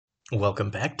Welcome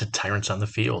back to Tyrants on the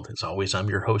Field. As always, I'm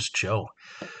your host, Joe.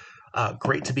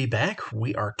 Great to be back.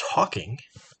 We are talking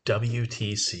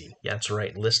WTC. Yeah, that's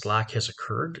right. List lock has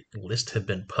occurred. Lists have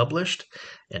been published,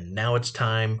 and now it's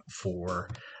time for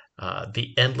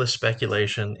the endless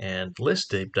speculation and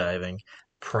list deep diving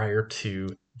prior to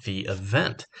the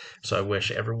event. So I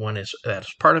wish everyone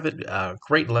that's part of it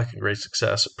great luck and great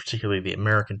success, particularly the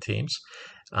American teams.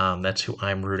 That's who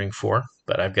I'm rooting for,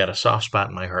 but I've got a soft spot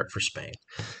in my heart for Spain.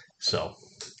 So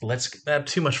let's not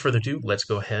too much further ado. Let's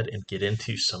go ahead and get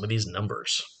into some of these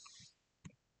numbers.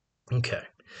 Okay.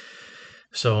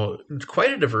 So quite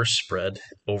a diverse spread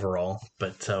overall,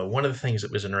 but one of the things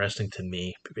that was interesting to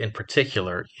me in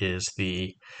particular is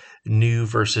the new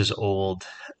versus old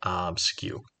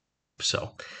skew.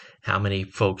 So how many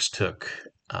folks took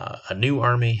a new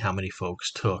army? How many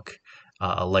folks took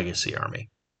a legacy army?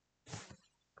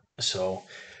 So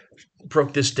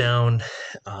broke this down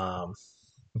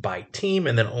by team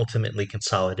and then ultimately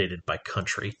consolidated by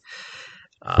country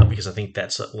because I think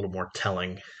that's a little more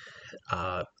telling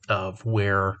of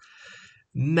where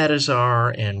metas are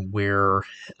and where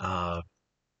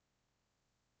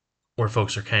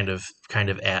folks are kind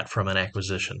of at from an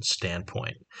acquisition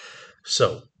standpoint.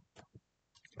 So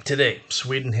today,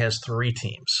 Sweden has 3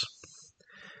 teams.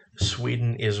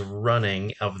 Sweden is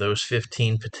running of those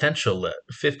 15 potential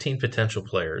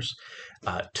players.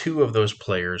 2 of those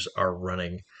players are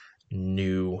running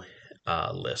new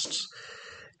lists,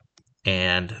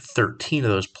 and 13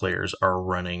 of those players are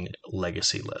running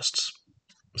legacy lists.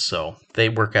 So they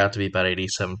work out to be about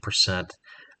 87%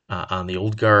 on the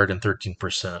old guard and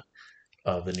 13%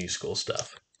 of the new school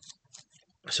stuff.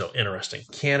 So interesting.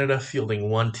 Canada fielding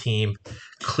 1 team,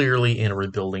 clearly in a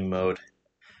rebuilding mode.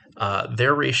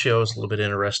 Their ratio is a little bit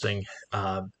interesting.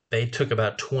 They took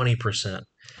about 20%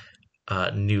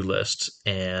 new lists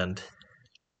and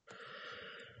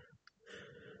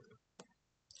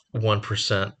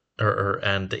 1%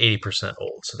 and 80%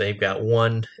 old. So they've got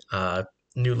 1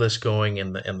 new list going,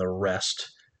 and the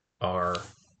rest are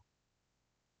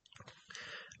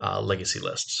legacy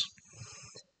lists.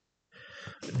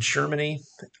 Germany,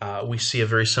 we see a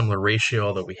very similar ratio,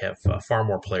 although we have far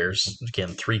more players.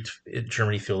 Again,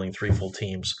 Germany fielding 3 full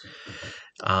teams.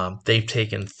 They've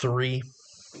taken 3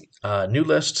 new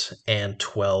lists and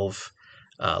 12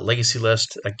 legacy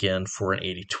lists, again for an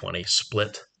 80-20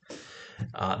 split.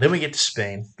 Then we get to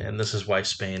Spain, and this is why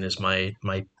Spain is my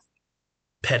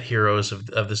pet heroes of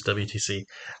this WTC.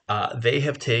 They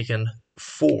have taken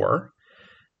 4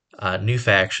 new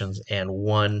factions and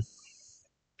 1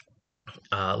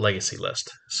 legacy list.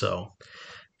 So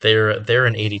they're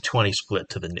an 80-20 split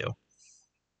to the new.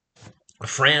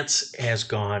 France has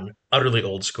gone utterly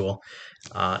old school.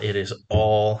 It is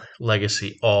all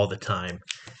legacy all the time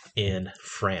in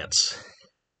France.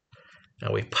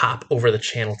 Now we pop over the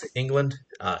channel to England.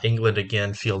 England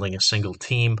again fielding a single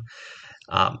team.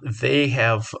 They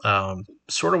have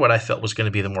sort of what I felt was going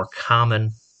to be the more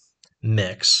common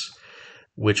mix,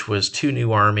 which was 2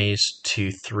 new armies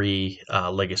to 3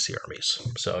 legacy armies.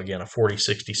 So again, a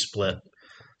 40-60 split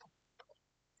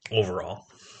overall.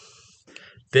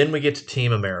 Then we get to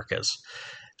Team Americas,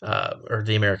 or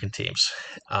the American teams.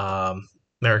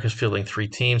 America's fielding 3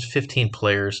 teams, 15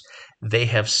 players. They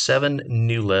have 7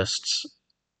 new lists,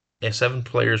 7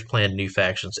 players playing new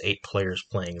factions, 8 players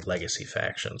playing legacy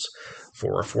factions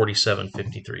for a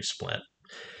 47-53 split.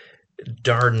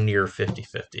 Darn near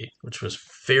 50-50, which was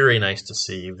very nice to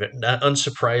see. Not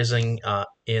unsurprising,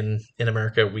 in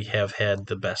America, we have had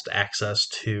the best access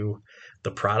to the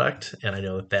product, and I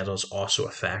know that is also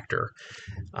a factor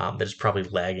that is probably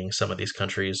lagging some of these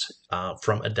countries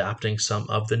from adopting some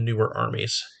of the newer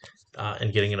armies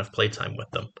and getting enough playtime with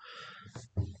them.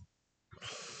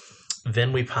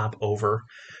 Then we pop over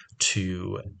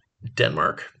to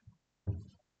Denmark,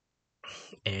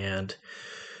 and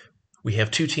we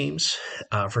have 2 teams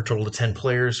for a total of 10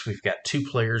 players. We've got 2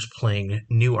 players playing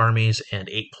new armies and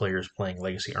 8 players playing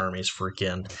legacy armies for,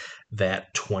 again,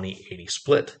 that 20-80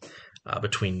 split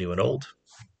between new and old.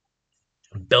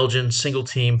 Belgian, single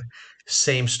team,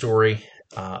 same story.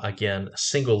 Again, a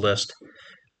single list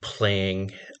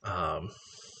playing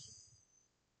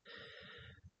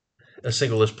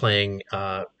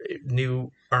new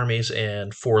armies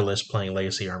and 4 lists playing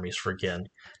legacy armies for, again,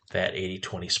 that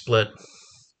 80-20 split.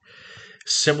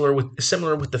 Similar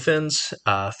with the Finns.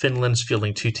 Finland's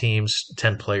fielding 2 teams,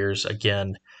 10 players.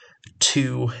 Again,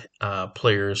 2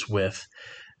 players with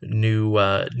new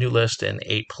list and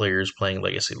 8 players playing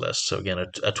legacy lists. So again,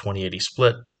 a 20-80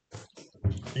 split.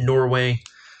 Norway,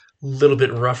 a little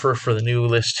bit rougher for the new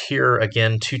list here.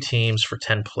 Again, 2 teams for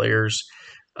 10 players,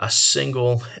 a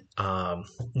single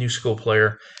new school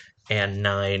player, and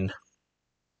 9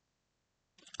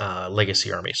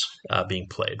 legacy armies being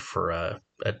played for a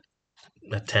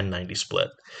 10-90 split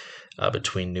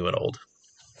between new and old.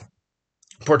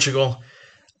 Portugal,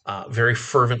 very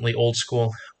fervently old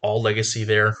school, all legacy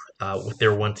there with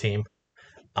their one team.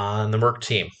 On the Merc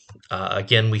team,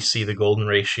 again, we see the golden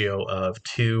ratio of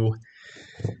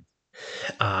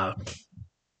uh,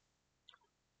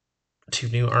 two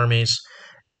new armies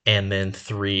and then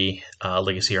 3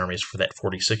 legacy armies for that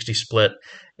 40-60 split.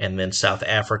 And then South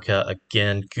Africa,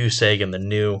 again, goose egg in the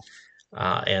new,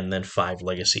 and then 5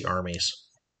 legacy armies.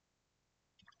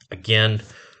 Again,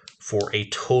 for a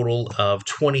total of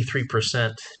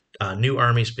 23% new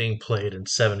armies being played and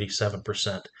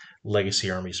 77% legacy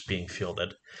armies being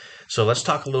fielded. So let's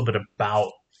talk a little bit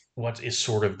about what is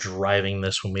sort of driving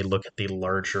this when we look at the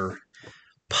larger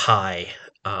pie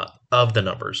of the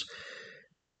numbers.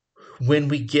 When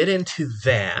we get into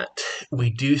that,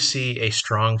 we do see a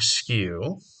strong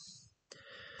skew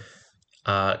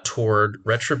toward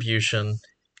retribution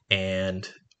and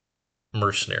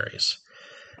mercenaries.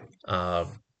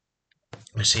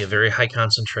 We see a very high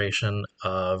concentration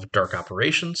of dark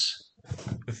operations,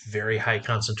 very high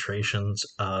concentrations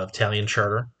of Italian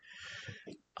charter,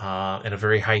 and a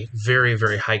very,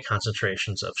 very high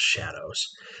concentrations of shadows.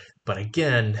 But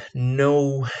again,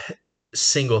 no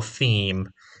single theme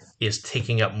is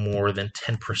taking up more than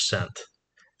 10%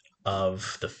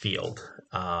 of the field.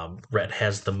 Red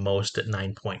has the most at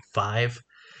 9.5,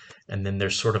 and then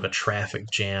there's sort of a traffic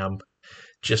jam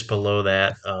just below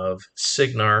that of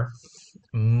Signar,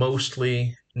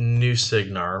 mostly new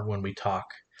Signar when we talk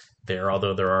there,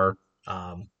 although there are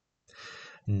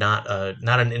not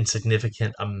an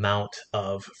insignificant amount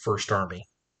of First Army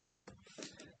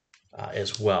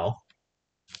as well.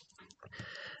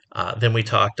 Then we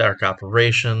talk Dark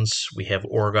Operations. We have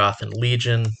Orgoth and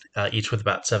Legion, each with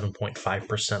about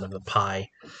 7.5% of the pie.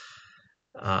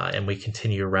 And we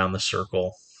continue around the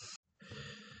circle.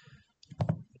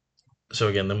 So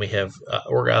again, then we have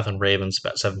Orgoth and Ravens,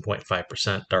 about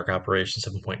 7.5%. Dark Operations,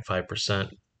 7.5%.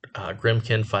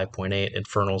 Grimkin, 5.8%.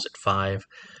 Infernals at 5%.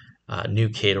 New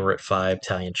Cador at 5%.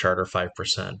 Italian Charter,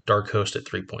 5%. Dark Host at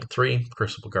 3.3%.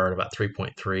 Crucible Guard, about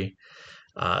 3.3%.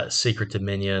 Secret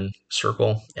Dominion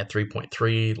Circle at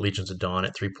 3.3, Legions of Dawn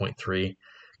at 3.3,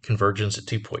 Convergence at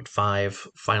 2.5,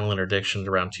 Final Interdiction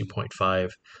around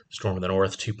 2.5, Storm of the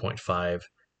North 2.5,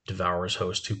 Devourer's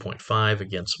Host 2.5,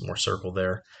 again some more Circle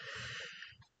there.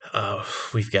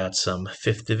 We've got some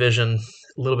 5th Division,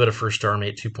 a little bit of First Army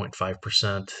at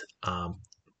 2.5%,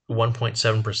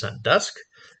 1.7% Dusk.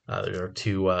 There are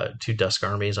two Dusk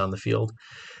armies on the field.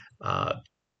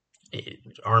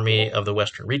 Army of the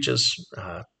Western Reaches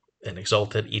and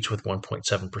Exalted, each with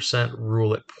 1.7%,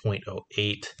 Rule at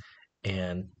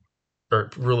 0.08, or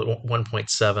Rule at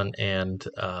 1.7, and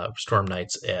Storm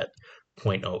Knights at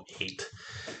 0.08.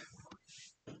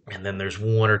 And then there's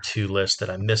 1 or 2 lists that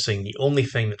I'm missing. The only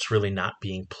thing that's really not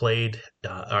being played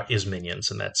is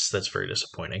Minions, and that's very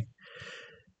disappointing.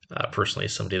 Personally,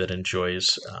 as somebody that enjoys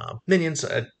Minions,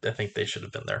 I think they should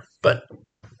have been there. But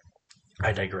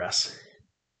I digress.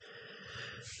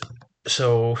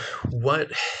 So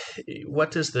what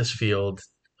does this field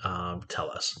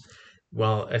tell us?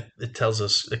 Well, it tells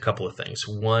us a couple of things.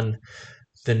 One,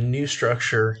 the new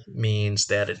structure means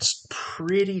that it's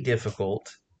pretty difficult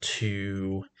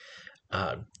to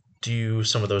do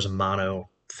some of those mono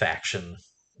faction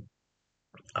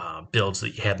builds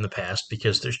that you had in the past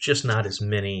because there's just not as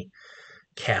many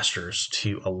casters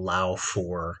to allow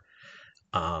for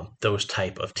those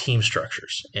type of team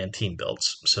structures and team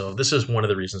builds. So this is one of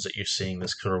the reasons that you're seeing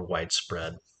this sort of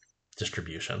widespread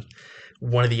distribution.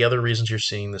 One of the other reasons you're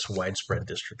seeing this widespread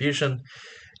distribution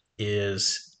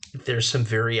is there's some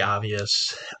very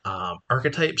obvious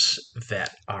archetypes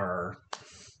that are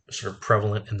sort of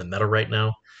prevalent in the meta right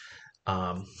now.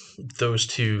 Those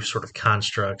two sort of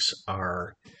constructs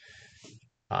are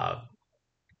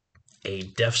a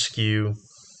def skew,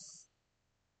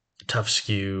 tough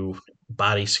skew,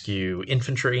 body skew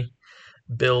infantry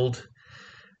build,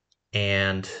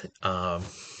 and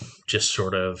just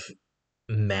sort of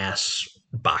mass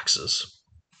boxes.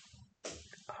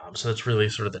 So that's really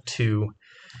sort of the two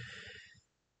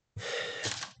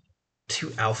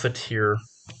alpha tier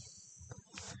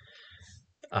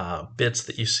bits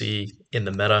that you see in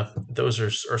the meta. Those are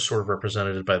sort of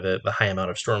represented by the high amount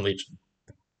of Storm Legion,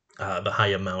 the high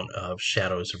amount of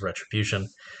Shadows of Retribution,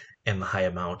 and the high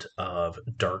amount of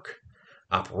Dark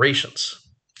Operations.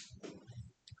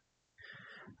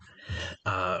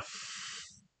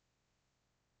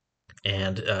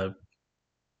 And to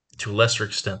a lesser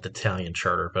extent, the Italian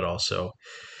Charter, but also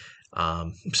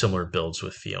similar builds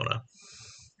with Fiona.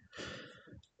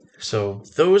 So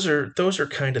those are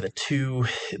kind of the two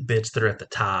bits that are at the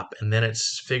top, and then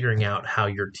it's figuring out how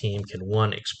your team can,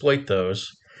 one, exploit those,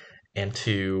 and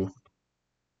two,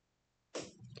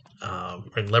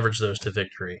 and leverage those to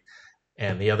victory.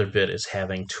 And the other bit is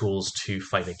having tools to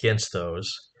fight against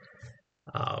those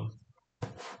um,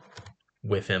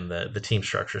 within the team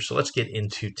structure. So let's get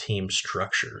into team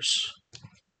structures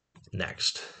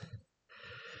next.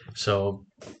 So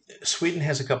Sweden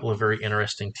has a couple of very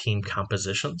interesting team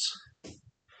compositions.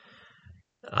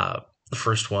 The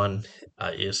first one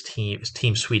is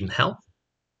Team Sweden Hell.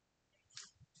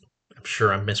 I'm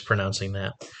sure I'm mispronouncing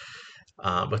that.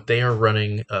 But they are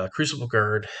running Crucible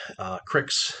Guard,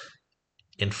 Crix,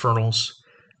 Infernals,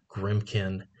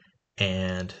 Grimkin,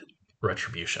 and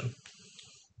Retribution.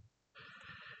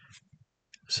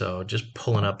 So just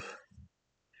pulling up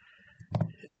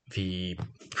the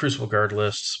Crucible Guard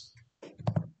lists,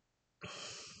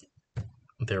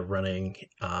 they're running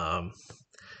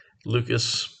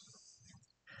Lucas,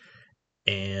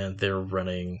 and they're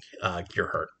running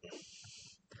Gearhart.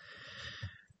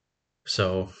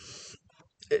 So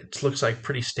it looks like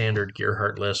pretty standard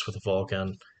Gearhart list with a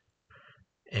Vulcan,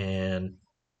 and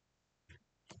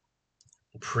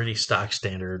pretty stock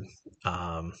standard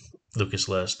Lucas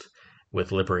list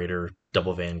with Liberator,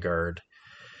 double Vanguard,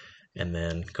 and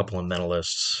then a couple of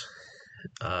Mentalists,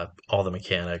 all the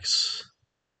mechanics,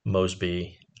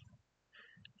 Mosby,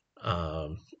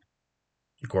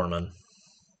 Gorman,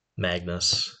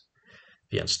 Magnus,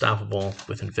 the Unstoppable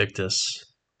with Invictus,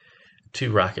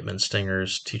 two Rocketman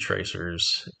Stingers, two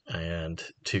Tracers, and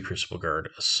two Crucible Guard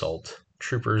Assault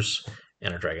Troopers,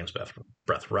 and a Dragon's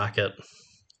Breath Rocket.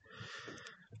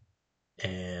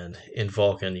 And in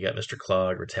Vulcan, you got Mr.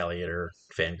 Clog, Retaliator,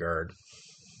 Vanguard,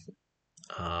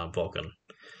 Vulcan,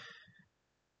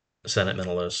 Senate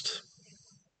Mentalist,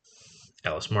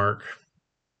 Alice Mark,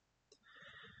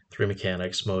 three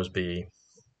mechanics, Mosby,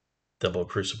 double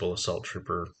Crucible Assault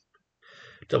Trooper,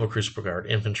 double Crucible Guard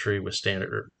Infantry with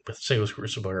single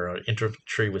Crucible Guard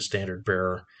Infantry with Standard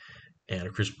Bearer, and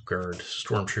a Crucible Guard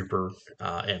Stormtrooper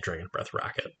and Dragon Breath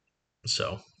Rocket.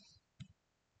 So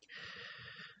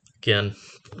again,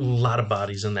 a lot of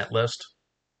bodies in that list.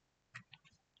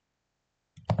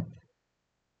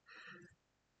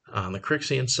 On the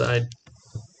Crixian side,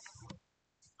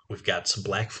 we've got some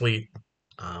Black Fleet.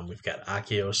 We've got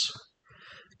Akios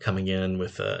coming in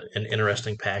with an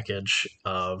interesting package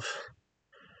of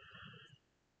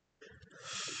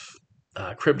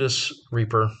Cryptus,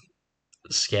 Reaper,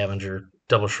 Scavenger,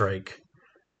 Double Shrike,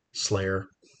 Slayer,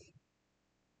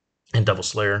 and Double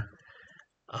Slayer,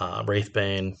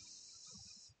 Wraithbane,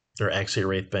 or Axia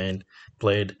Wraithbane,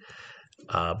 Blade,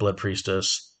 Blood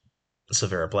Priestess,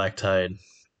 Severa Blacktide,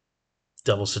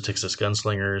 Double Statixis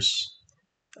Gunslingers,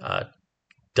 uh,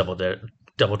 Double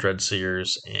Dread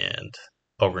Seers, and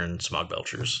Ogren Smog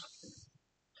Belchers.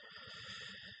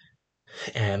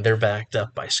 And they're backed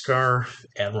up by Scar,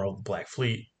 Admiral of the Black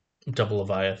Fleet, Double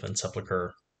Leviathan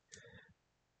Sepulchre,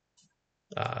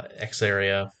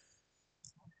 X-Area,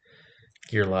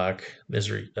 Gearlock,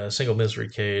 Single Misery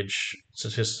Cage,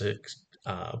 Statistics,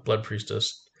 Blood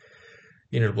Priestess,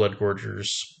 Unit of Blood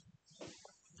Gorgers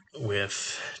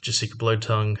with Jessica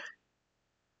Bloodtongue,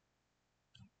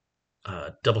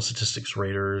 Double Statistics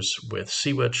Raiders with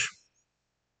Sea Witch,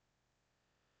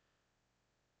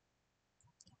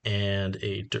 and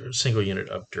a single unit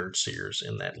of Dirt Seers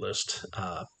in that list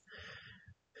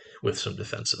with some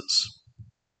defenses.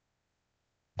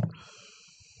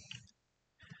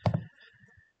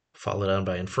 Followed on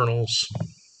by Infernals.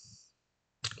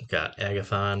 We've got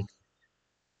Agathon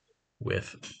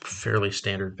with fairly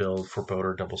standard build,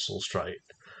 Forebodar, Double Soul Strike,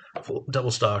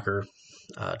 Double Stalker,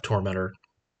 Tormentor,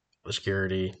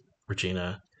 Obscurity,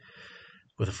 Regina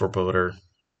with a Forebodar,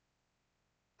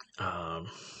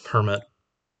 Hermit,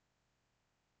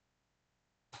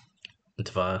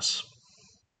 Tavaros,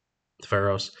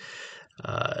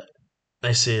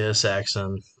 Nicaea,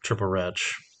 Saxon, Triple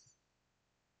Wretch,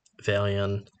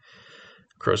 Valiant,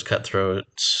 Crow's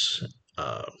Cutthroats,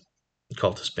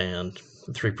 Cultist Band,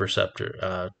 three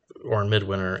Perceptor, Orin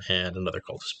Midwinter, and another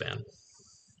Cultist Band.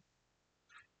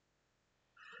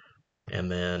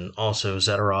 And then also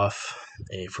Zetaroth,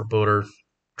 a Forebodar,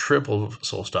 triple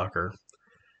Soulstalker,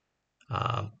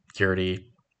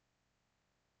 Garrity,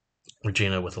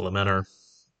 Regina with a Lamenter,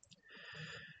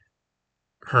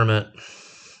 Hermit,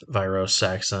 Viros,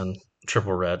 Saxon,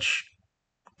 Triple Wretch,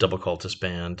 double Cultist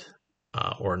Band,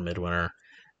 Orin Midwinter,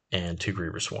 and two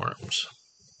Grievous Swarms.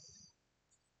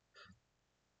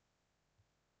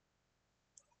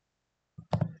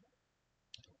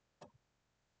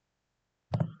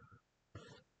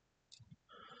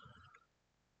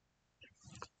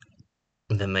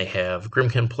 then they have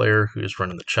Grimkin Player, who's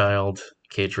running the Child,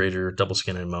 Cage Raider, Double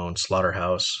Skin and Moan,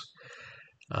 Slaughterhouse,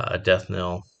 Death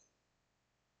Knell,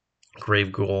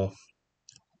 Grave Ghoul,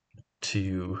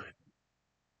 two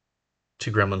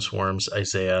Gremlin Swarms,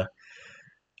 Isaiah,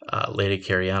 Lady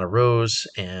Cariana Rose,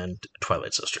 and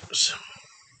Twilight Sisters.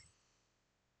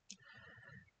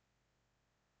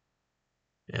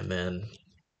 And then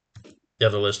the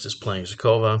other list is playing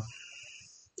Zakova,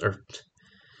 or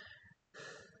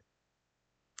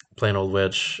Plain Old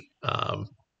Witch,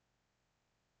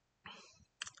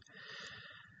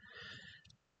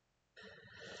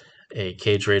 a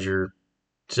Cage Rager,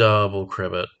 double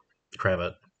Cravat,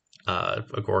 a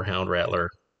Gorehound Rattler,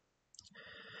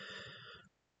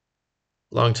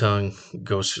 Long Tongue,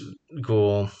 Ghost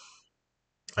Ghoul,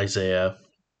 Isaiah,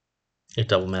 a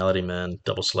double Malady Men,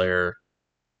 double Slayer,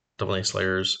 double A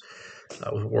Slayers,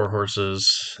 with War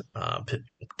Horses,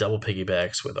 double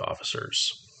Piggybacks with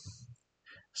Officers.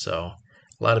 So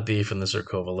a lot of beef in the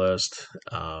Zerkova list.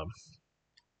 A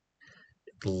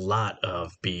lot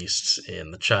of beasts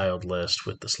in the Child list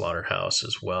with the Slaughterhouse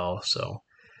as well. So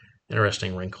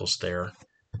interesting wrinkles there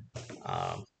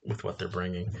with what they're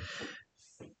bringing.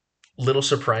 Little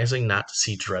surprising not to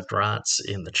see Dreadrots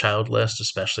in the Child list,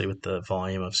 especially with the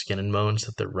volume of Skin and Moans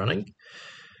that they're running.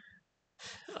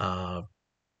 But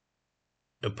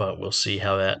we'll see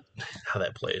how that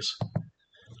plays.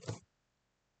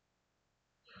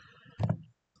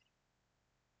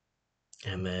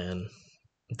 And then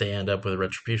they end up with a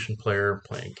Retribution Player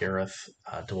playing Gareth,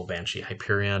 double Banshee,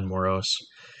 Hyperion, Moros,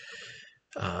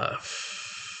 the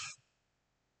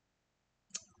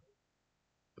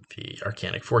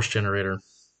Arcanic Force Generator,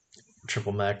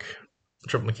 triple mech,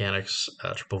 triple mechanics,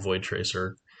 triple Void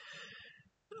Tracer,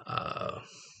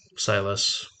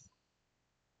 Silas,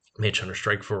 Mage Hunter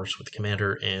Strike Force with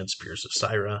Commander, and Spears of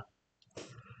Syra.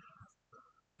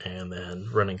 And then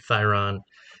running Thyron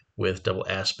with double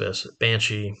Aspis,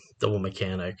 Banshee, double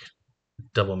Mechanic,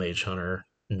 double Mage Hunter,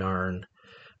 Narn,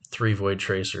 3 Void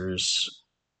Tracers,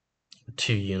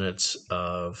 2 units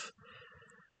of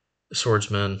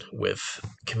Swordsman with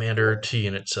Commander, 2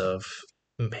 units of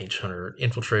Mage Hunter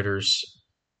Infiltrators,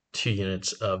 2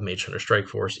 units of Mage Hunter Strike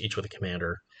Force, each with a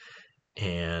Commander,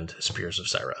 and Spears of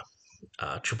Syra,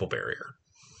 triple barrier.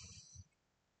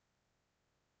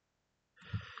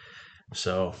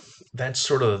 So that's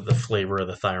sort of the flavor of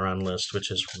the Thyron list,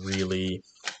 which is really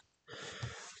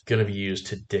going to be used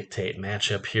to dictate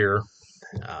matchup here.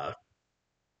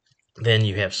 Then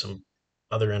you have some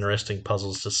other interesting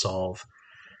puzzles to solve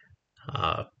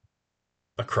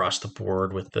across the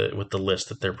board with the list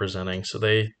that they're presenting. So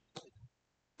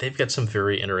they've got some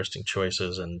very interesting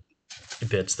choices and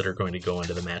bits that are going to go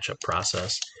into the matchup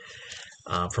process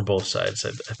from both sides.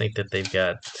 I think that they've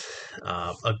got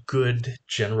a good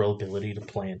general ability to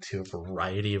play into a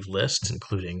variety of lists,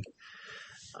 including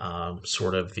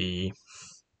sort of the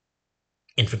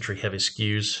infantry heavy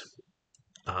skews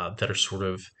that are sort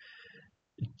of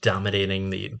dominating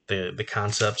the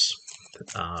concepts.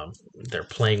 They're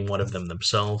playing one of them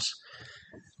themselves,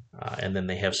 and then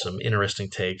they have some interesting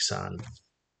takes on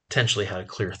potentially how to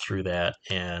clear through that,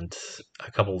 and a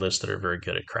couple lists that are very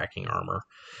good at cracking armor.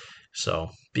 So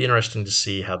be interesting to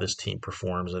see how this team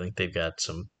performs. I think they've got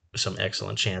some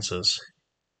excellent chances,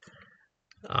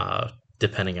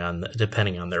 depending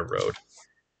on their road.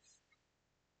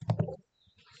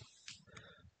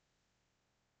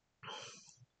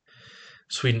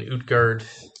 Sweden Utgard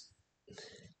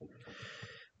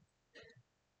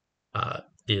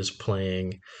is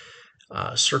playing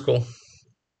Circle,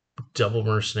 double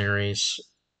Mercenaries,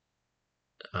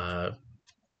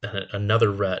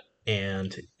 another Ret,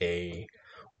 and a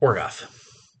Orgoth.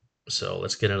 So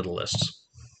let's get into the lists.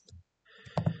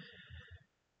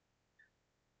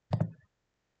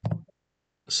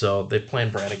 So they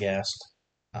planned Bradagast,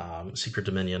 Secret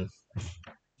Dominion,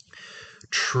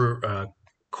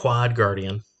 Quad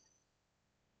Guardian,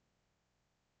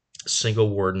 single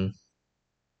Warden,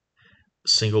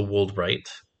 single Woldbright,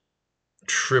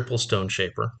 triple Stone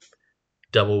Shaper,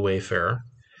 double Wayfarer,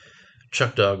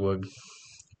 Chuck Dogwood,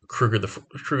 Kruger the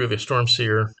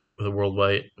Stormseer with a World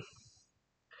White,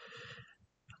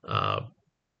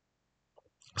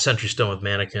 Sentry Stone with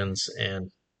Mannequins, and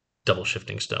double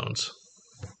Shifting Stones.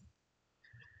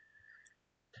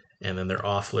 And then their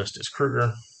off list is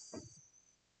Kruger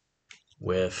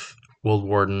with Wold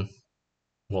Warden,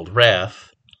 Wold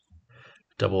Wrath,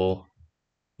 double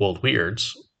Wold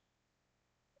Weirds,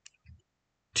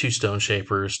 2 Stone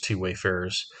Shapers, 2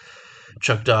 Wayfarers,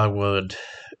 Chuck Dogwood,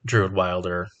 Druid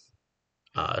Wilder,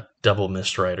 double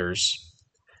Mist Riders,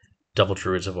 double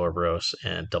Druids of Orboros,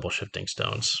 and double Shifting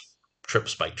Stones, trip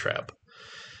Spike Trap.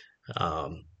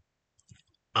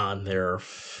 on their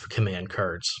command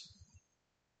cards.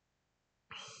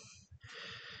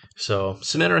 So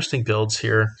some interesting builds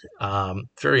here.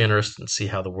 Very interesting to see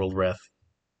how the World Wrath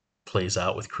plays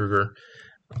out with Kruger.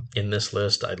 In this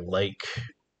list, I like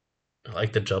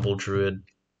the Double Druid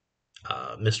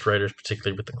Mist Riders,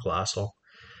 particularly with the Colossal.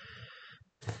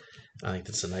 I think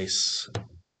that's a nice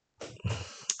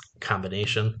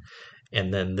combination.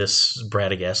 And then this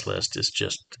Bradagast list is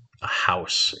just a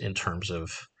house in terms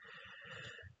of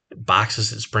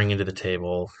boxes it's bringing to the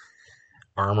table,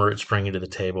 armor it's bringing to the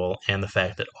table, and the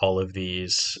fact that all of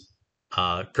these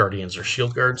Guardians are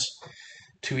shield guards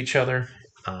to each other.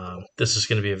 This is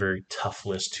going to be a very tough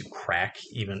list to crack,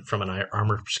 even from an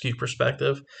armor SKU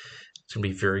perspective. It's going to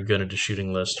be very good into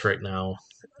shooting lists right now.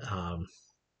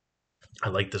 I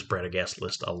like this Bradagast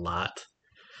list a lot.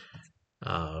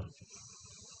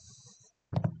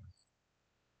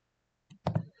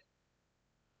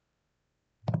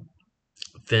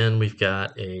 Then we've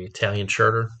got a Italian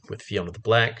Charter with Fiona the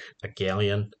Black, a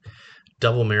Galleon,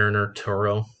 Double Mariner,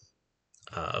 Toro,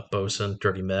 Bosun,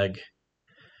 Dirty Meg,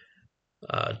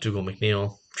 Dougal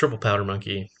McNeil, Triple Powder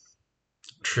Monkey,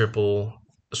 Triple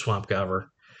Swamp Gover,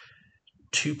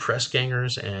 2 Press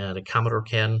Gangers, and a Commodore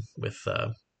Cannon with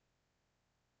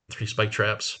 3 Spike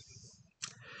Traps.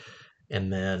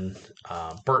 And then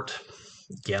Burt,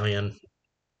 Galleon,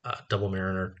 Double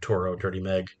Mariner, Toro, Dirty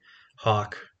Meg,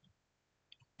 Hawk,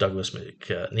 Douglas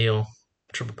McNeil,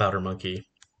 Triple Powder Monkey,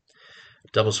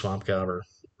 Double Swamp Gover,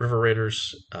 River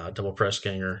Raiders, Double Press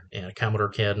Ganger, and a Commodore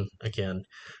Cannon. Again,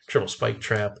 Triple Spike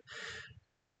Trap.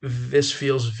 This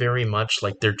feels very much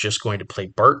like they're just going to play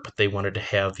Bart, but they wanted to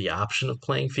have the option of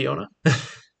playing Fiona.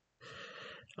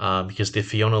 Because the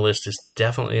Fiona list is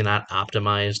definitely not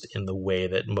optimized in the way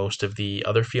that most of the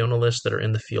other Fiona lists that are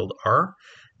in the field are,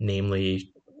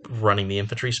 namely running the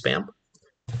infantry spam.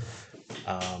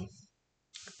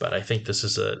 But I think this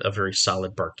is a very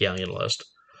solid Bart Galleon list.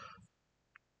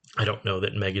 I don't know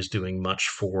that Meg is doing much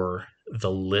for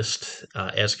the list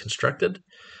as constructed,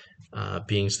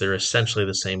 being they're essentially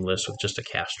the same list with just a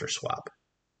caster swap.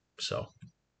 So,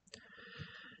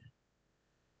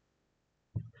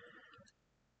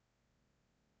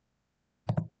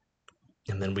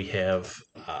 and then we have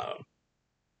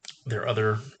their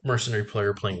other mercenary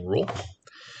player playing Rule,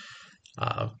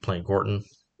 playing Gorton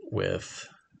with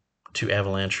 2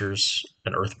 Avalanchers,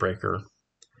 an Earthbreaker,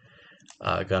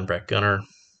 Gunbreak Gunner,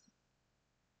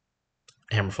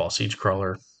 Hammerfall Siege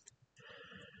Crawler,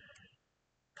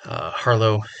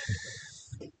 Harlow,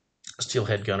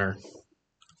 Steelhead Gunner,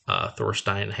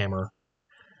 Thorstein Hammer,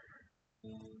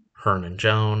 Hearn and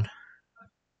Joan,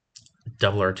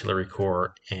 Double Artillery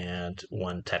Corps, and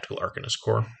 1 Tactical Arcanist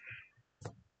Corps.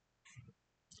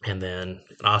 And then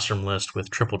an Ostrom list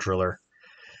with Triple Driller,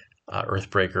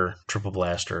 Earthbreaker, Triple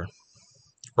Blaster,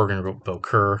 Organ Bow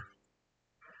Kerr,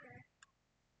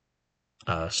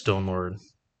 Stone Lord,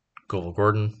 Goval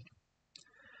Gordon,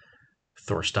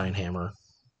 Thorstein Hammer,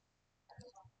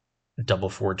 Double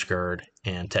Forge Guard,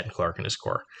 and Technical Arcanist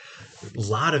Corps. A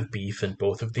lot of beef in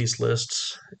both of these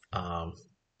lists. A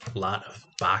lot of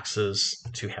boxes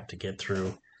to have to get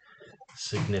through.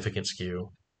 Significant SKU.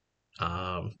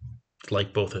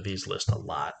 Like both of these lists a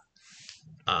lot.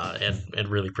 And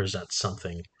really presents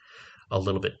something a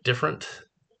little bit different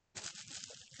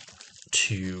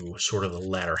to sort of the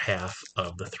latter half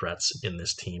of the threats in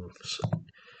this team's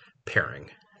pairing.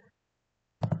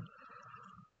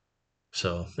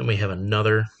 So then we have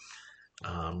another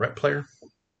rep player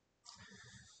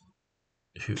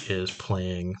who is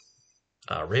playing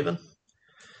Raven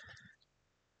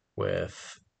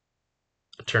with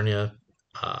Eternia,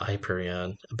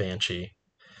 Hyperion, Banshee,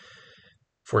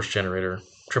 Force Generator,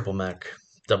 Triple Mech,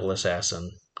 Double Assassin,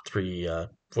 3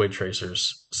 Void Tracers,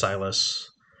 Silas,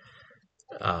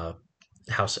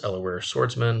 House Elaware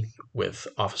Swordsman with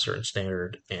Officer and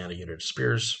Standard and a unit of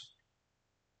Spears.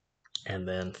 And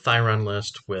then Thyron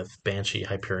list with Banshee,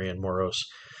 Hyperion, Moros,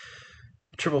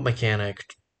 Triple Mechanic,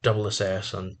 Double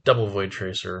Assassin, Double Void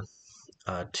Tracer,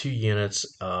 2 units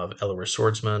of Elaware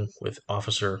Swordsman with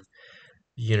Officer,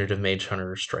 unit of Mage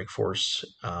Hunter, Strike Force,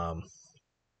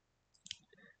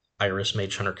 Iris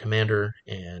Mage Hunter Commander,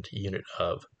 and unit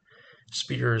of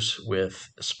Spears with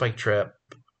Spike Trap,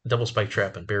 Double Spike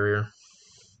Trap and Barrier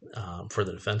for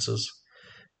the defenses,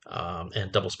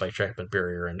 and Double Spike Trap and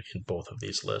Barrier in both of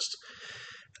these lists.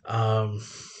 The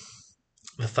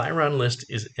Thyron list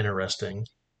is interesting.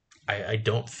 I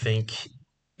don't think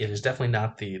it is definitely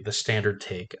not the standard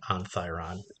take on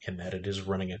Thyron in that it is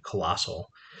running a Colossal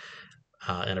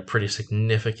and a pretty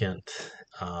significant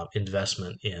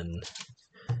investment in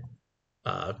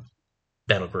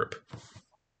battle group.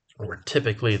 where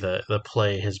typically the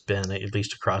play has been, at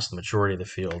least across the majority of the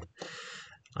field,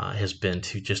 has been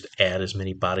to just add as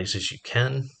many bodies as you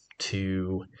can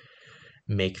to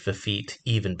make the feat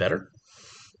even better.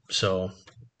 So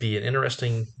be it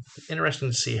interesting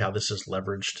to see how this is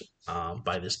leveraged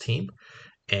by this team,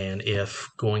 and if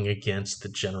going against the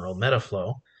general meta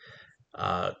flow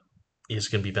is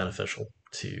going to be beneficial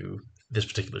to this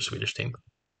particular Swedish team.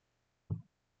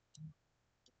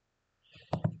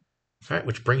 All right,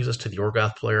 which brings us to the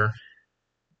Orgoth player.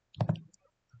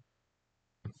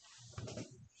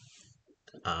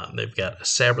 They've got a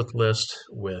Sabbath list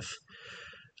with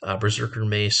Berserker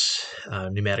Mace,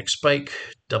 Pneumatic Spike,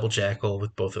 Double Jackal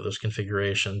with both of those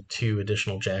configuration, 2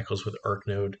 additional Jackals with Arc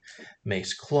Node,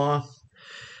 Mace Claw,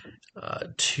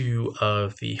 2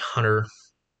 of the Hunter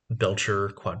Belcher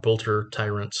Quad Bolter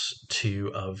Tyrants,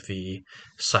 2 of the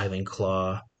Scything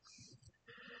Claw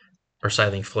or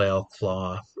Scything Flail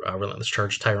Claw Relentless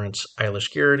Charge Tyrants,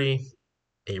 Eilish Garrity,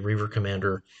 a Reaver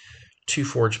Commander, 2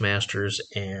 Forge Masters,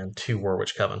 and 2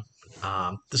 Warwitch Coven.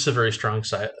 This is a very strong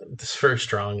Sabbath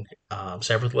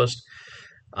list.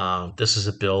 This is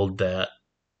a build that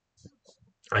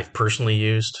I've personally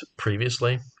used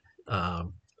previously.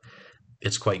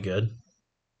 It's quite good.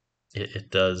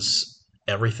 It does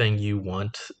everything you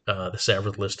want the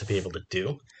Sabbath list to be able to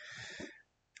do.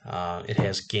 It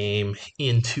has game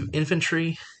into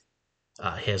infantry,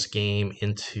 has game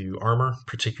into armor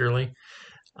particularly,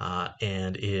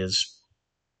 and is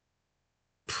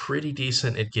pretty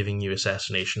decent at giving you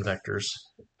assassination vectors,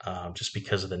 just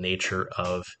because of the nature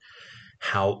of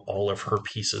how all of her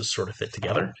pieces sort of fit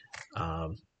together.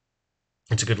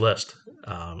 It's a good list.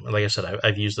 Like I said,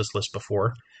 I've used this list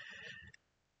before.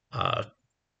 I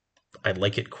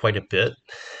like it quite a bit.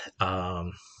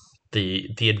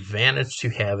 The advantage to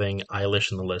having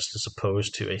Eilish in the list as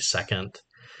opposed to a second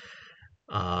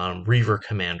Reaver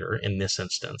Commander in this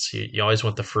instance. You always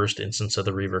want the first instance of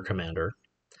the Reaver Commander.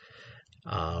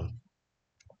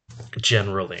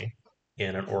 Generally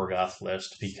in an Orgoth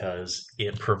list, because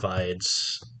it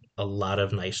provides a lot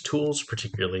of nice tools,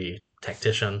 particularly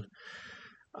Tactician,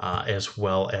 as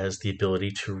well as the ability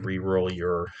to reroll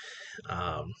your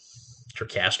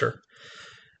caster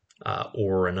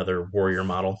or another warrior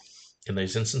model. In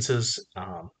these instances,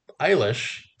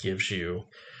 Eilish gives you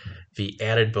the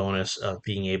added bonus of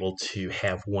being able to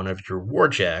have one of your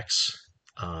warjacks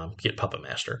get Puppet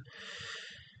Master.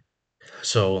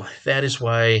 So that is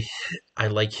why I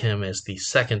like him as the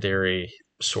secondary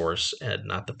source and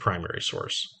not the primary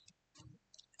source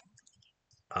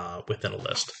within a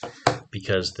list,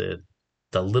 because the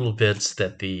little bits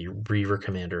that the Reaver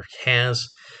Commander has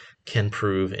can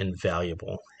prove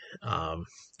invaluable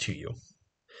to you.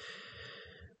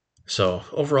 So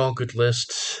overall, good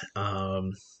list.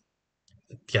 Got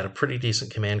a pretty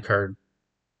decent command card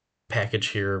package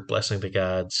here: Blessing the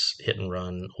Gods, Hit and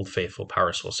Run, Old Faithful,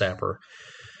 Power Soul Sapper.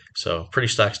 So pretty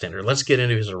stock standard. Let's get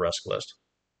into his Harusk list.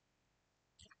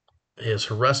 His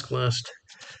Harusk list,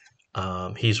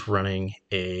 he's running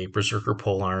a Berserker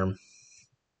Polearm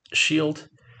Shield.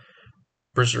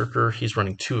 Berserker, he's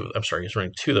running two of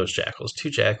those Jackals. 2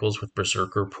 Jackals with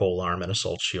Berserker, Polearm, and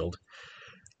Assault Shield.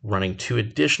 Running 2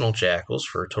 additional Jackals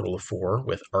for a total of 4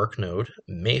 with Arc Node,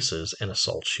 Maces, and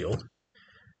Assault Shield.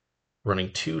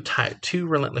 Running 2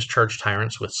 Relentless Charge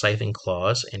Tyrants with Scything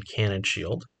Claws and Cannon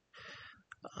Shield.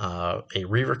 A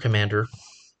Reaver Commander,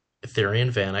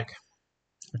 Therian Vanek,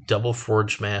 double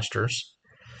Forge Masters,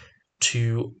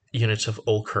 2 units of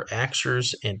Ulker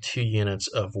Axers, and 2 units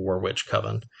of Warwitch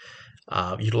Coven.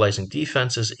 Utilizing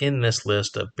defenses in this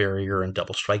list of Barrier and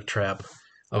Double Strike Trap.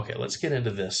 Okay, let's get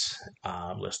into this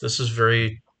list. This is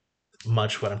very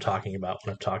much what I'm talking about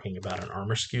when I'm talking about an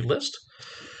armor skew list.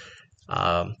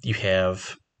 You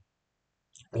have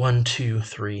 1, 2,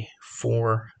 3,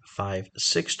 4, 5,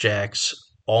 6 jacks,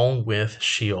 all with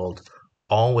shield,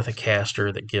 all with a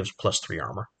caster that gives +3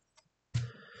 armor.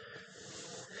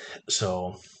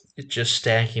 So it's just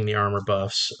stacking the armor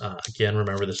buffs. Again,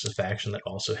 remember, this is a faction that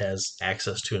also has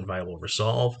access to Inviolable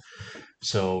Resolve,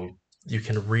 so you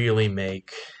can really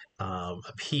make a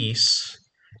piece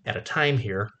at a time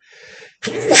here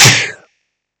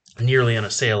nearly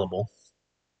unassailable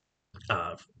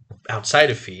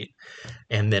outside of feet,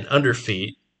 and then under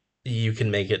feet you can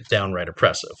make it downright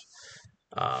oppressive.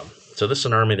 So this is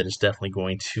an army that is definitely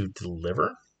going to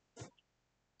deliver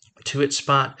to its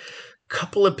spot.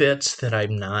 Couple of bits that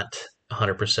I'm not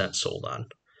 100% sold on.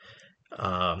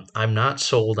 I'm not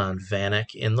sold on Vanek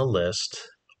in the list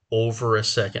over a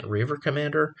second Reaver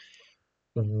Commander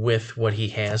with what he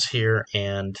has here,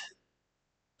 and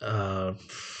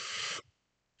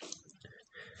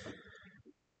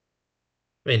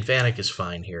I mean, Vanek is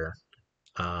fine here.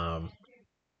 Um,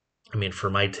 I mean, for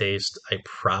my taste, I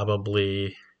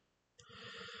probably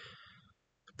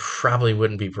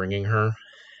wouldn't be bringing her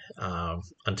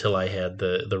until I had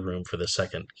the room for the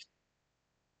second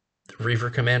Reaver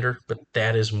Commander, but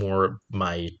that is more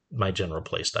my general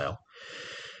play style.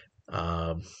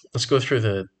 Let's go through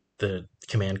the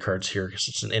command cards here because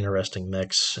it's an interesting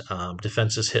mix.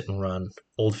 Defense is hit and run,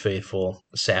 Old Faithful,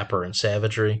 Sapper, and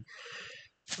Savagery.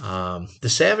 The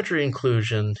Savagery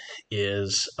inclusion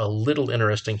is a little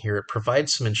interesting here. It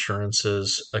provides some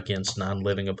insurances against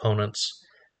non-living opponents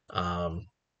um,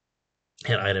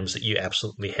 and items that you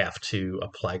absolutely have to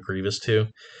apply Grievous to.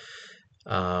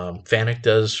 Vanek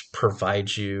does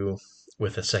provide you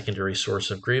with a secondary source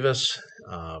of Grievous,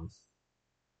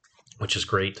 which is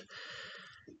great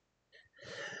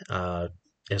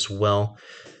as well.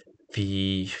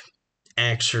 The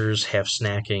Axers have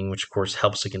snacking, which of course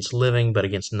helps against living, but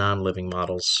against non-living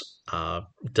models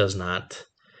does not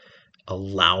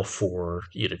allow for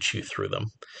you to chew through them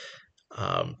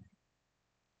um,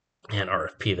 and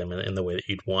RFP them in the way that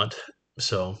you'd want.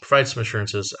 So provide some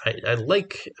assurances. I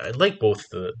like both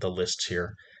the lists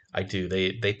here. I do.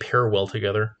 They pair well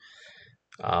together.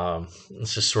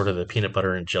 This is sort of the peanut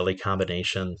butter and jelly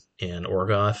combination in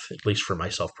Orgoth, at least for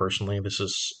myself personally. This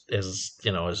is as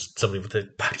somebody with a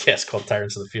podcast called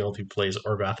Tyrants of the Field who plays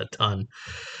Orgoth a ton.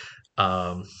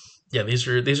 Um, yeah, these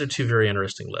are two very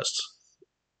interesting lists.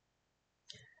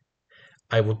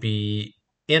 I would be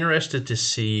interested to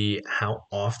see how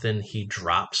often he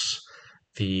drops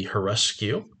the Hurrah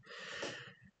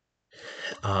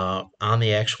on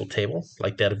the actual table.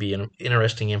 Like that'd be an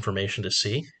interesting information to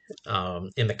see.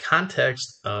 In the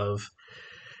context of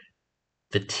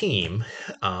the team,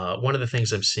 one of the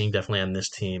things I'm seeing definitely on this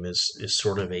team is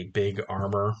sort of a big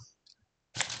armor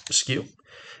skew,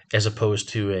 as opposed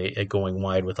to a going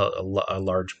wide with a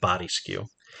large body skew.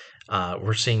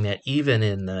 We're seeing that even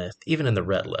in the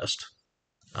red list,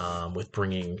 with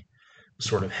bringing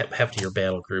sort of heftier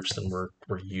battle groups than we're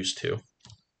used to.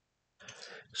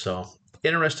 So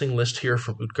interesting list here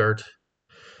from Utgard.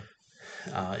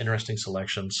 Interesting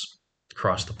selections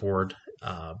across the board.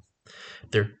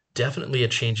 They're definitely a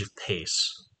change of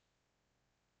pace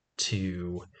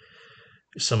to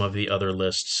some of the other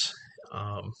lists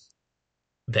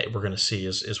that we're going to see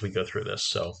as we go through this.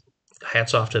 So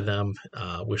hats off to them.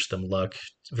 Wish them luck.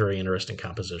 Very interesting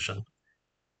composition.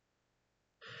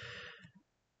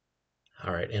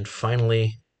 All right, and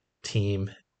finally, Team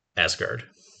Asgard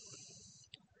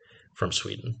from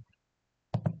Sweden.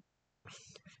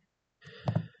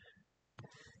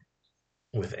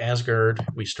 With Asgard,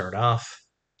 we start off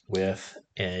with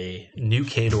a new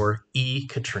Khador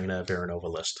Katrina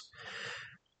Varanova list.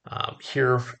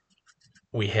 Here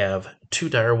we have two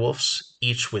direwolves,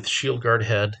 each with shield guard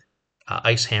head,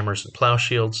 ice hammers, and plow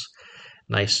shields.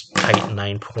 Nice tight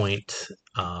 9-point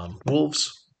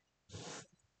wolves.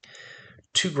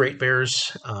 Two great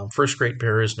bears. First great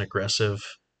bear is an aggressive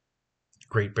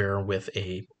great bear with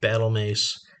a battle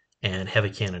mace and heavy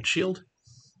cannon shield.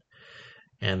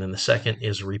 And then the second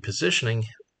is repositioning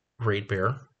great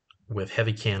bear with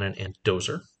heavy cannon and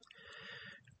dozer.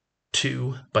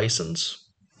 Two bisons.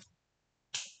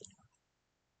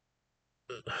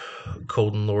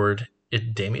 Colden Lord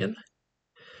Damien.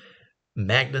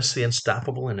 Magnus the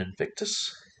Unstoppable and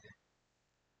Invictus.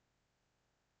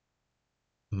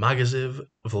 Magaziv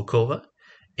Volkova,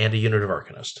 and a unit of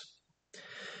Arcanist.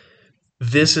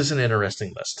 This is an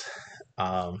interesting list.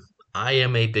 I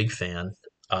am a big fan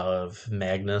of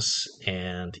Magnus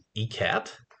and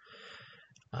ECAT.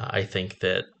 I think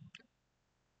that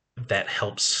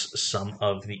helps some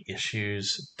of the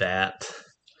issues that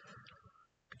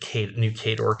new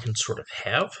Khador can sort of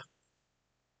have,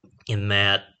 in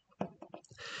that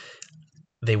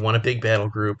they want a big battle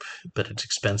group, but it's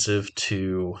expensive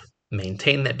to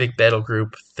maintain that big battle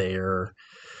group.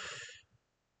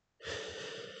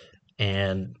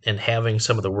 And having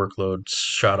some of the workloads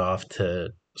shot off to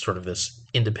sort of this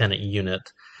independent unit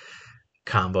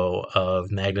combo of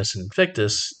Magnus and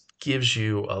Invictus gives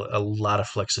you a lot of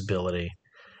flexibility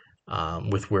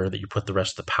with where that you put the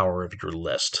rest of the power of your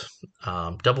list.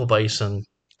 Double Bison,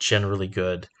 generally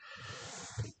good.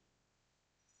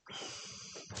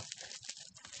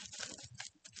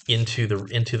 Into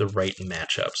the right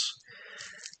matchups.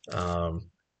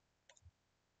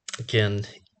 Again,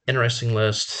 interesting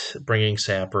list. Bringing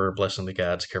Sapper, Blessing the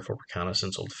Gods, Careful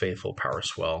Reconnaissance, Old Faithful, Power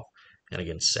Swell, and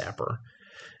again Sapper.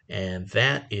 And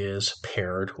that is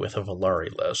paired with a Valari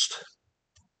list.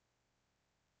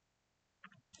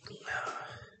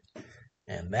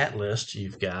 And that list,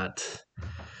 you've got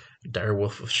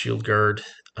Direwolf with shield guard,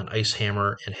 an ice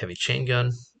hammer, and heavy chain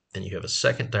gun. Then you have a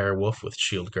second direwolf with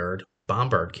shield guard,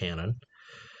 bombard cannon,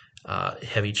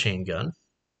 heavy chain gun.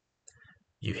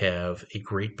 You have a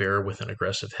great bear with an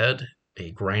aggressive head,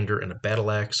 a grinder, and a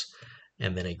battle axe,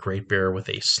 and then a great bear with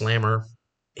a slammer,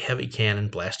 heavy cannon,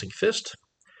 blasting fist,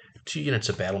 2 units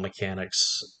of battle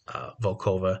mechanics,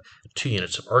 Volkova, 2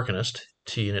 units of Arcanist,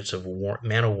 2 units of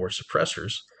Man of War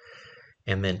suppressors,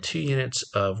 and then 2 units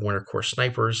of Winter Corps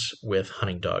snipers with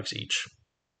hunting dogs each.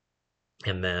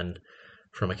 And then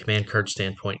from a command card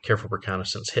standpoint, Careful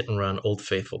Reconnaissance, Hit and Run, Old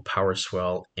Faithful, Power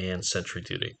Swell, and Sentry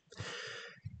Duty.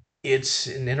 It's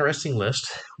an interesting list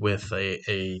with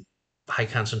a high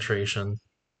concentration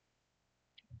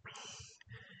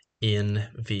in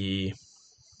the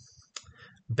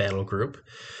battle group.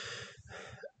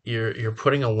 You're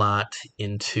putting a lot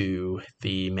into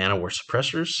the Man of War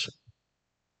suppressors,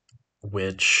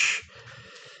 which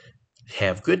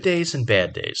have good days and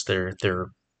bad days. They're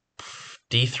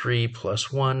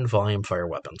D3+1 volume fire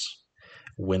weapons.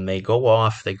 When they go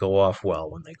off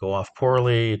well. When they go off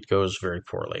poorly, it goes very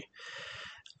poorly.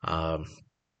 The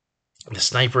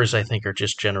snipers, I think, are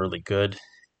just generally good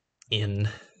in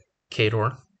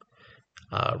Khador,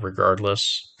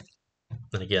 regardless.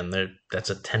 And again, that's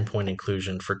a 10-point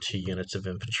inclusion for 2 units of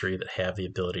infantry that have the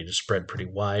ability to spread pretty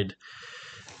wide.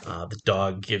 The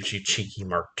dog gives you cheeky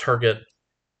marked target.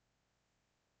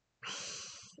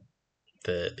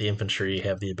 The infantry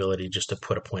have the ability just to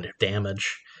put a point of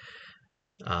damage,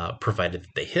 provided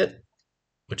that they hit,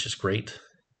 which is great.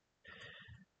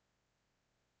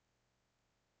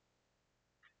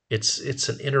 It's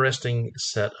an interesting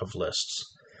set of lists.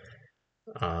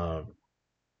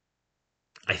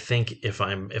 I think if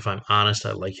I'm honest,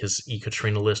 I like his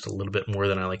Ekaterina list a little bit more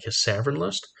than I like his Savern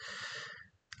list.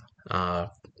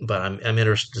 But I'm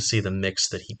interested to see the mix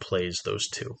that he plays those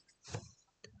two.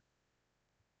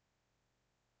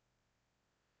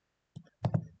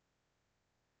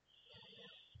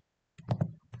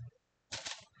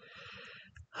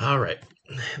 All right,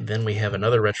 then we have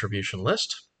another Retribution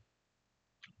list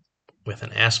with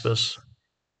an Aspis,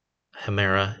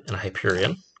 Hemera, and a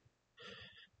Hyperion.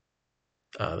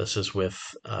 This is with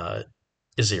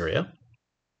Iziria,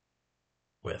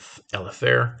 with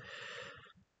Elithair,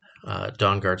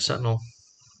 Dawnguard Sentinel,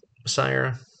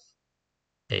 Sire,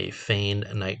 a Fane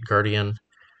Knight Guardian,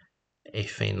 a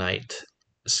Fane Knight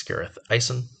Scarith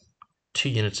Ison, 2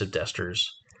 units of Desters,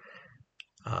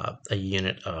 a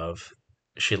unit of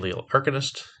Shilil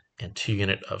Arcanist, and 2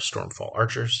 units of Stormfall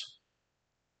Archers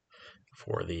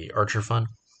for the Archer Fund.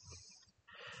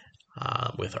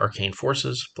 With Arcane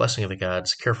Forces, Blessing of the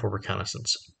Gods, Careful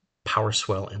Reconnaissance, Power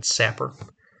Swell, and Sapper.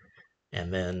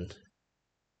 And then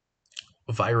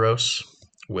Vyros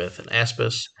with an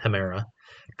Aspis, Hemera,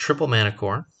 Triple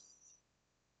Manicore,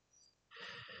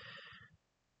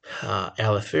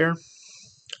 Alethir,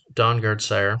 Dawnguard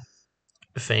Sire,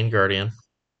 Fane Guardian,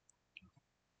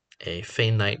 a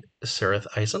Fane Knight Sereth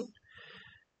Ison,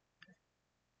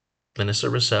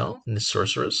 Linissa Rissel,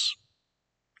 Sorceress,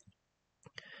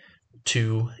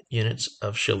 2 units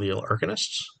of Shilil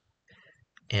Arcanists,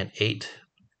 and 8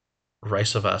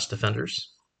 Rysavas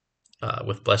Defenders,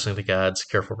 with Blessing of the Gods,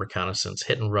 Careful Reconnaissance,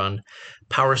 Hit and Run,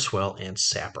 Power Swell, and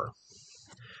Sapper.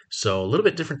 So a little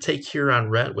bit different take here on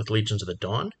Ret with Legions of the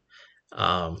Dawn.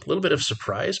 A little bit of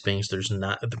surprise, being there's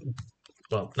not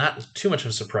too much of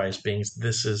a surprise, being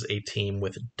this is a team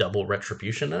with double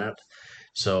Retribution in it.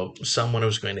 So someone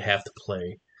was going to have to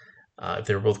play, if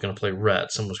they were both going to play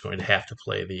Ret, someone was going to have to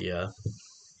play the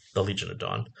Legion of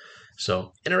Dawn.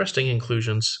 So interesting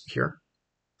inclusions here.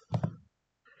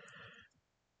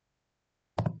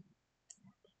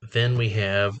 Then we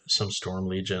have some Storm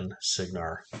Legion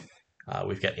Signar.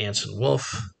 We've got Anson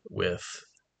Wolf with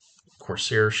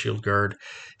Corsair, Shield Guard,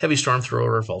 Heavy Storm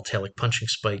Thrower, Voltaic Punching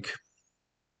Spike,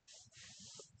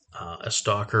 a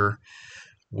Stalker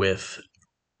with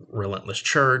Relentless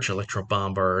Charge, Electro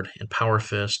Bombard, and Power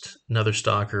Fist, another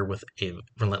Stalker with a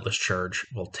Relentless Charge,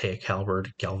 Voltaic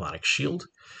Halberd, Galvanic Shield,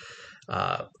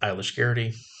 Eilish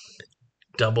Garrity,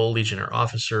 double Legionnaire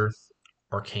Officer,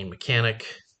 Arcane Mechanic,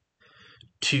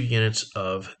 2 units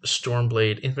of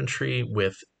Stormblade Infantry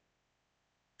with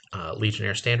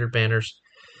Legionnaire Standard Banners,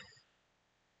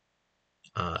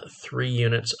 3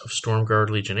 units of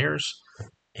Stormguard Legionnaires,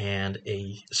 and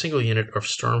a single unit of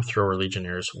Stormthrower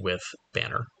Legionnaires with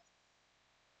Banner.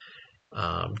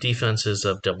 Defenses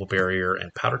of Double Barrier and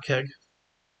Powder Keg.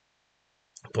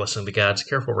 Blessing of the Gods,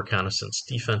 Careful Reconnaissance,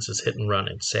 defenses Hit and Run,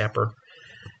 and Sapper.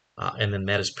 And then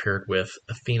that is paired with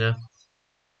Athena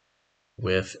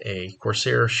with a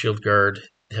Corsair, Shield Guard,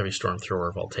 Heavy Storm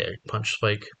Thrower, Voltaic Punch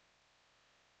Spike,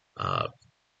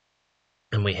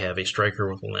 And we have a striker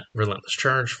with Relentless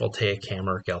Charge, Voltaic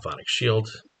Hammer, Galvanic Shield,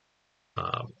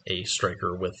 a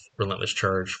striker with Relentless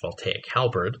Charge, Voltaic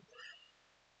Halberd,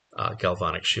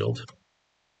 Galvanic Shield,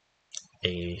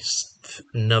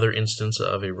 another instance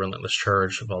of a Relentless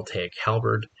Charge, Voltaic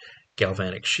Halberd,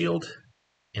 Galvanic Shield,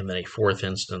 and then a fourth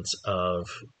instance of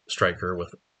striker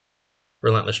with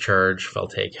Relentless Charge,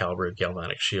 Voltaic Halberd,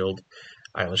 Galvanic Shield,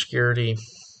 Eilish Garrity,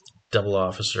 Double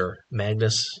Officer,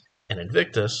 Magnus, and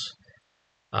Invictus,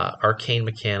 Arcane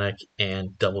Mechanic,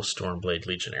 and Double Stormblade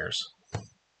Legionnaires.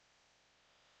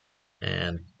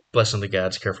 And Blessing the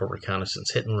Gods, Careful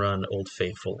Reconnaissance, Hit and Run, Old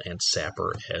Faithful, and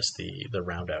Sapper as the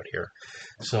round out here.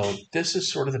 So this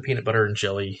is sort of the peanut butter and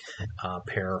jelly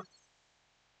pair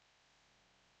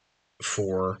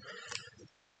for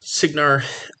Cygnar.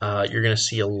 You're going to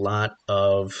see a lot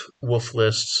of wolf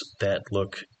lists that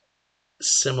look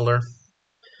similar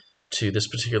to this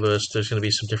particular list. There's going to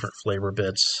be some different flavor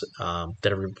bits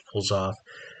that everybody pulls off,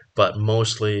 but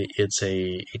mostly it's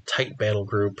a tight battle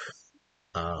group.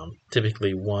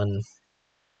 Typically one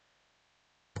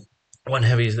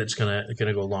heavy that's gonna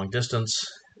go long distance,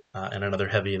 and another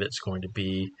heavy that's going to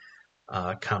be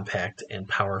compact and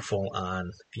powerful on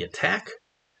the attack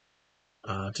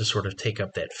to sort of take up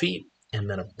that feat, and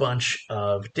then a bunch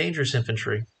of dangerous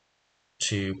infantry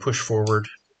to push forward,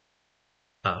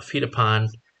 feed upon,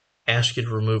 ask you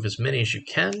to remove as many as you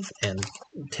can, and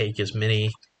take as many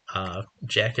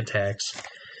jack attacks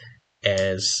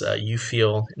as you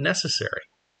feel necessary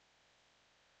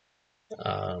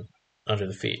under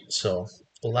the feet. So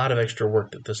a lot of extra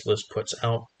work that this list puts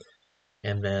out.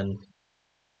 And then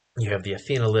you have the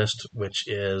Athena list, which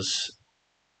is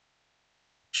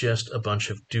just a bunch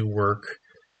of do work,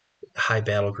 high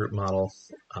battle group model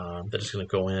that is going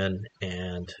to go in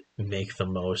and make the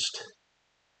most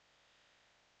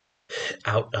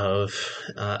out of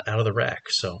the rack.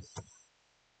 So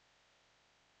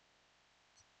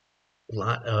a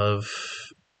lot of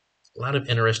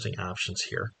interesting options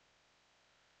here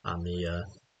on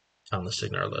the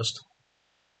Cygnar list,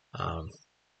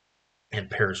 and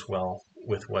pairs well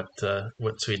with what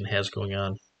Sweden has going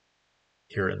on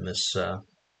here in this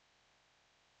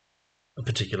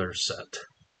particular set.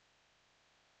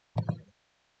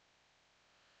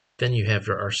 Then you have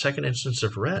our second instance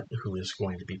of Rhett, who is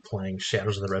going to be playing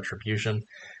Shadows of the Retribution.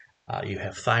 You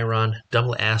have Thyron,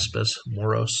 Double Aspis,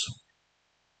 Moros,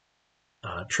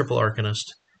 Triple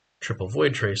Arcanist, Triple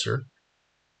Void Tracer,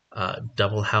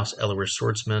 Double House Ellower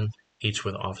Swordsman, each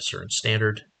with Officer and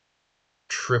Standard,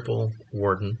 Triple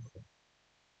Warden,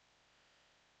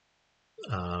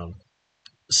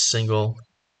 single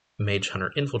Mage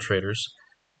Hunter Infiltrators,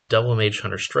 Double Mage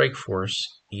Hunter Strike Force,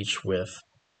 each with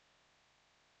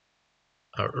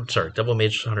Double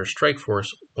Mage Hunter Strike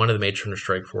Force, one of the Mage Hunter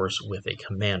Strike Force with a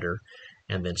Commander,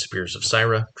 and then Spears of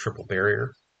Syra, Triple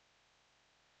Barrier.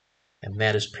 And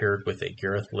that is paired with a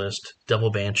Gareth list,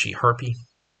 Double Banshee Harpy,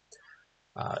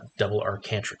 Double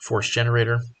Arcantric Force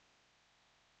Generator,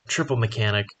 Triple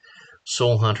Mechanic,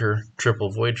 Soul Hunter,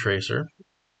 Triple Void Tracer,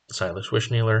 Silas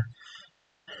Wishkneeler,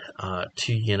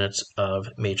 2 units of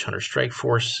Mage Hunter Strike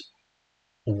Force,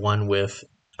 one with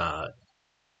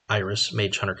Iris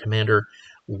Mage Hunter Commander,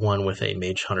 one with a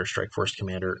Mage Hunter Strike Force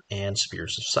Commander, and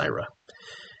Spears of Syra.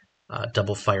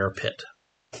 Double Fire Pit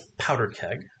Powder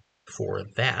Keg for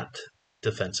that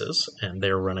defenses, and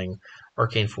they're running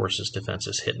Arcane Forces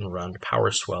defenses, Hit and Run,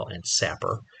 Power Swell, and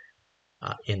Sapper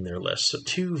in their list. So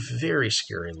 2 very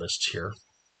scary lists here.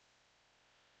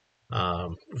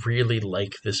 Really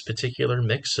like this particular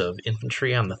mix of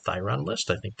infantry on the Thyron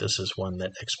list. I think this is one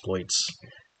that exploits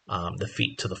the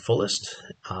feat to the fullest.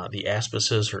 The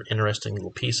Aspices are interesting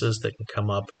little pieces that can come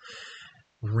up,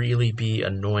 really be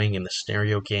annoying in the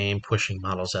scenario game, pushing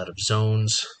models out of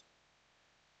zones,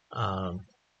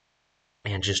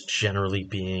 and just generally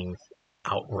being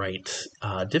outright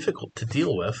difficult to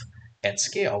deal with at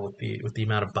scale with the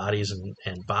amount of bodies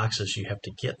and boxes you have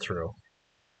to get through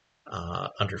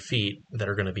under feet that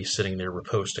are going to be sitting there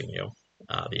riposting you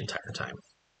the entire time.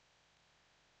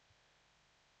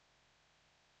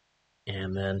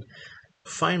 And then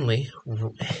finally,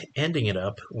 ending it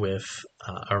up with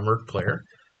our Merc player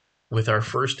with our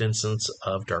first instance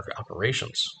of Dark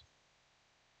Operations.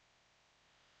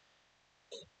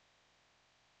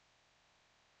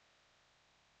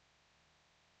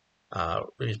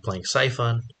 He's playing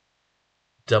Siphon,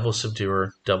 Double Subduer,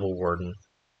 Double Warden,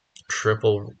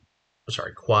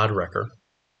 Quad Wrecker,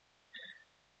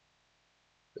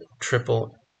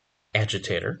 Triple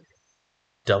Agitator,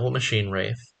 Double Machine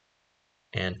Wraith,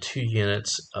 and 2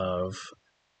 units of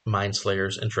Mind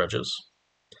Slayers and Drudges,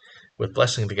 with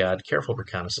Blessing the God, Careful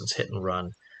Reconnaissance, Hit and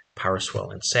Run, Power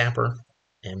Swell, and Sapper.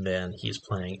 And then he's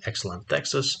playing Exelon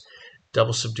Thexus,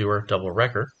 Double Subduer, Double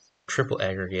Wrecker, Triple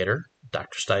Aggregator,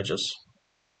 Dr. Styges,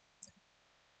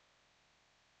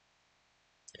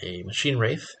 a Machine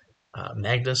Wraith,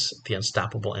 Magnus, the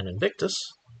Unstoppable and Invictus,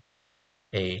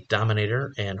 a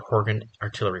Dominator and Horgan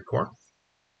Artillery Corps,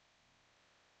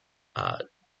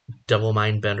 Double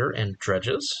Mind Bender and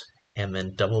Dredges, and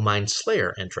then Double Mind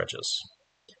Slayer and Dredges,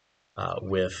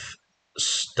 with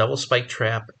Double Spike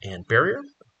Trap and Barrier,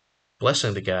 Blessing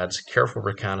of the Gods, Careful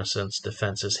Reconnaissance,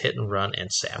 Defenses, Hit and Run,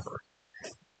 and Sapper.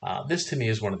 This to me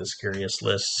is one of the scariest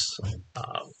lists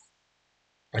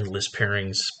and list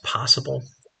pairings possible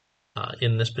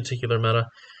in this particular meta.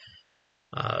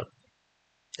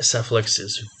 Cephalix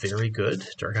is very good.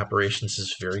 Dark Operations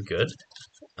is very good,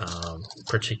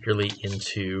 particularly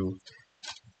into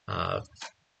a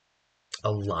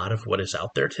lot of what is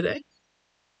out there today.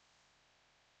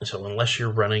 So unless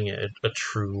you're running a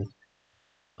true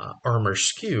armor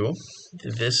skew,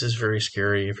 this is very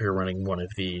scary if you're running one of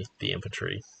the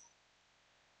infantry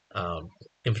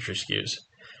skews.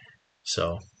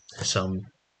 So some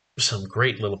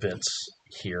great little bits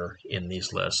here in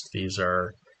these lists. These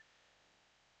are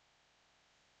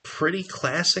pretty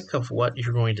classic of what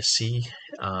you're going to see.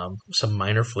 Some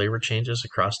minor flavor changes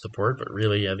across the board, but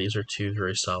really, yeah, these are two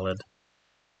very solid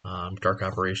Dark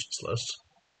Operations lists.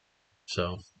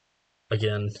 So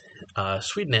again,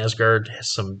 Sweden Asgard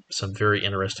has some very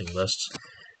interesting lists.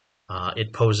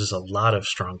 It poses a lot of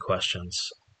strong questions.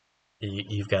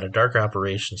 You've got a Dark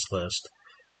Operations list.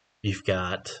 You've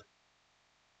got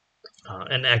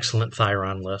an excellent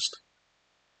Thyron list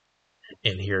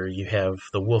in here. You have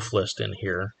the Wolf list in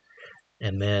here.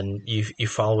 And then you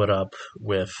follow it up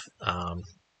with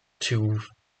two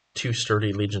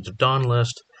sturdy Legions of Dawn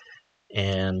list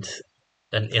and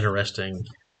an interesting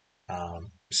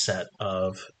set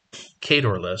of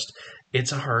Khador list.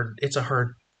 It's a hard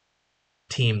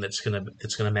team that's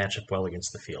gonna match up well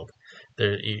against the field.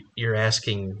 You're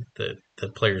asking the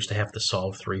players to have to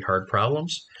solve three hard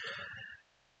problems,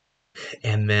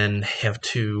 and then have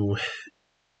two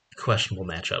questionable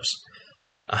matchups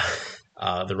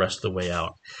the rest of the way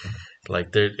out.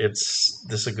 Like this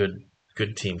is a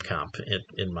good team comp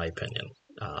in my opinion.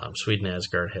 Sweden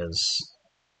Asgard has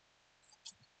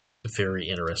very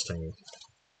interesting.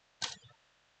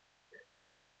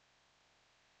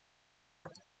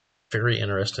 Very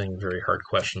interesting, very hard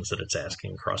questions that it's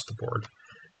asking across the board.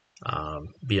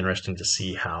 Be interesting to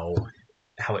see how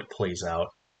it plays out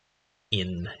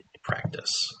in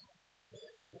practice.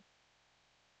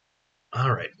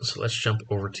 All right, so let's jump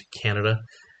over to Canada.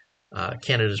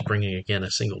 Canada is bringing again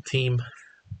a single team,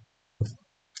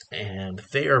 and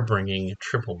they are bringing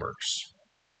triple mercs.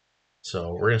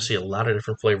 So we're going to see a lot of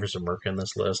different flavors of merc in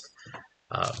this list.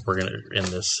 We're going to in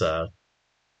this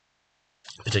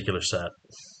particular set.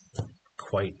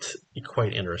 Quite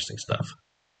interesting stuff.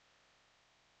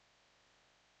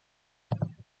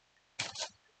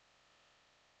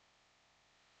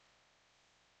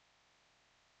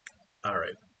 All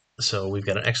right, so we've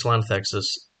got an Exelon Thexus,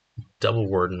 Double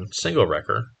Warden, Single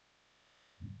Wrecker,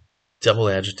 Double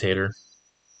Agitator,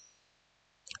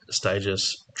 Styges,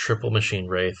 Triple Machine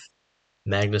Wraith,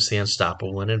 Magnus the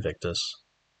Unstoppable and Invictus,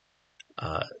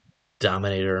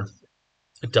 Dominator,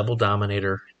 Double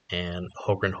Dominator, and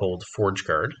Hogenhold Forge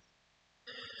Guard,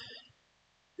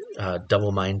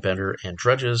 Double Mind Bender and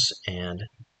Dredges, and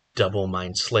Double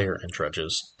Mind Slayer and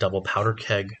Dredges, Double Powder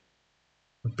Keg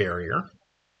Barrier,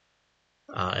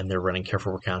 and they're running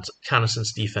Careful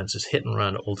Reconnaissance, Defenses, Hit and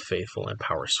Run, Old Faithful, and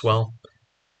Power Swell.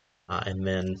 And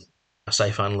then a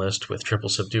Siphon list with Triple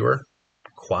Subduer,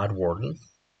 Quad Warden,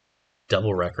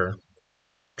 Double Wrecker,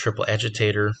 Triple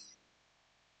Agitator,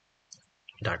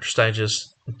 Dr. Styges,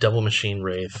 Double Machine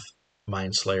Wraith,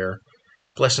 Mind Slayer,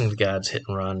 Blessing of the Gods, Hit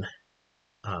and Run,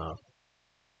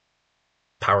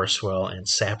 Power Swell, and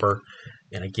Sapper.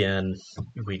 And again,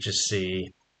 we just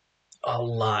see a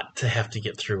lot to have to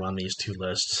get through on these two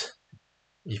lists.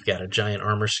 You've got a giant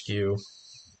armor skew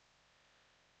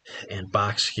and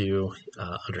box skew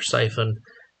under Siphon,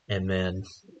 and then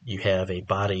you have a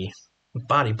body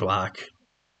block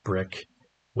brick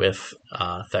with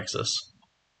Thexus.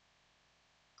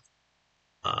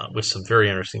 With some very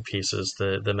interesting pieces.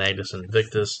 The Magnus and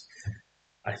Invictus,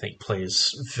 I think,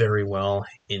 plays very well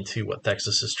into what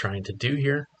Thexus is trying to do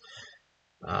here.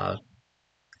 A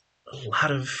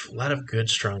lot of good,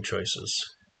 strong choices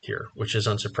here, which is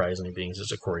unsurprising, being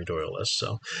it's a Corey Doyle list.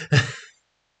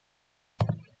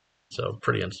 So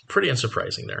pretty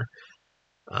unsurprising there.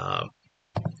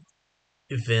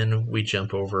 Then we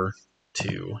jump over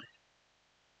to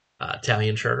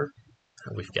Italian Charter.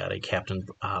 We've got a Captain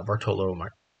Bartolo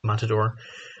Montador,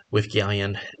 with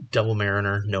Galleon, Double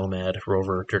Mariner, Nomad,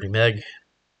 Rover, Dirty Meg,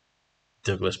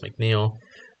 Douglas McNeil,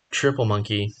 Triple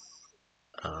Monkey,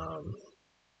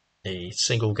 a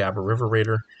single Gabba River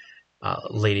Raider,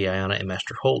 Lady Iana and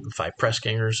Master Holt, and 5 press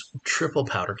gangers, triple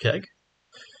powder keg,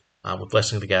 with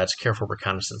Blessing of the Gods, Careful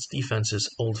Reconnaissance Defenses,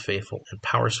 Old Faithful, and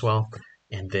Power Swell.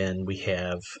 And then we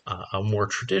have a more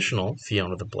traditional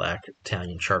Fiona the Black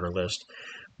Italian charter list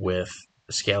with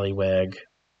Scallywag,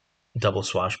 Double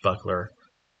Swashbuckler,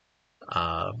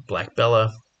 Black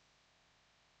Bella,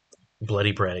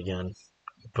 Bloody Bradigan,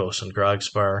 Bosun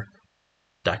Grogspar,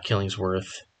 Doc Killingsworth,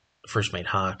 First Mate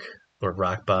Hawk, Lord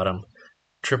Rockbottom,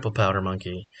 Triple Powder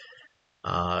Monkey,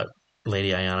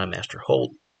 Lady Iana, Master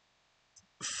Holt,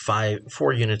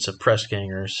 4 units of Press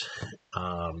Gangers,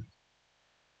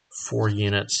 4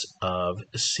 units of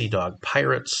Sea Dog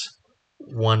Pirates,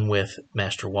 1 with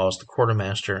Master Walls the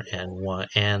Quartermaster,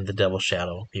 and the Devil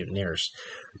Shadow Mutineers.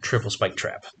 Triple Spike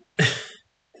Trap.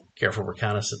 Careful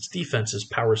Reconnaissance Defenses,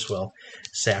 Power Swell,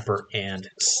 Sapper, and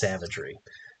Savagery.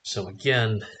 So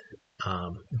again,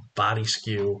 body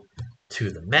skew to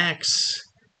the max,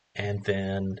 and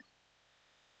then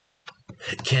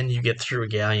can you get through a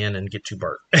Galleon and get to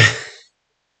Bart?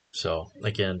 So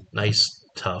again, nice,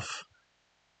 tough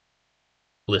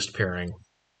list pairing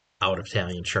out of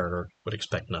Italian charter. Would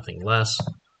expect nothing less.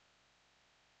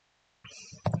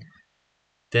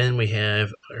 Then we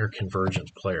have our convergence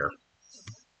player.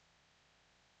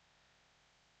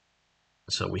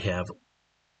 So we have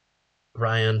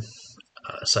Ryan,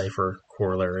 Cypher,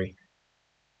 Corollary,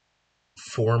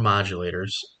 4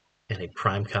 modulators, and a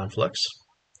prime conflux.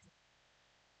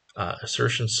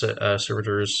 Assertion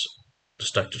Servitors,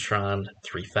 Destructotron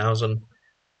 3000,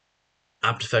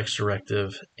 Optifex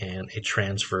Directive, and a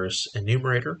Transverse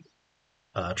Enumerator.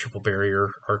 Triple Barrier,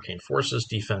 Arcane Forces,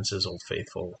 Defenses, Old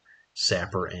Faithful,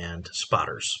 Sapper, and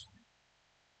Spotters.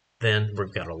 Then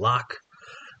we've got a lock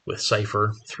with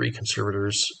Cypher, 3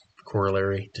 Conservators,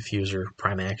 Corollary, Diffuser,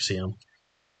 Prime Axiom,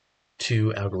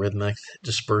 2 Algorithmic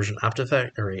Dispersion Optifex,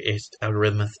 or a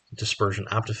Algorithmic Dispersion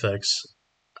Optifex,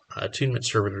 Attunement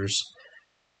Servitors,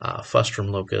 Fustrum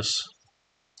Locus,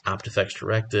 Optifex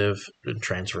Directive,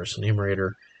 Transverse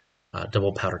Enumerator,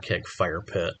 Double Powder Keg Fire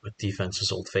Pit with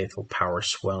Defenses, Old Faithful, Power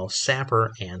Swell,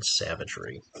 Sapper, and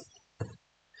Savagery.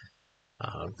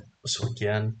 So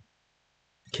again,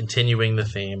 continuing the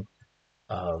theme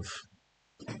of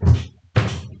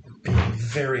being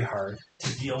very hard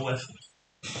to deal with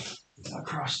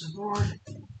across the board.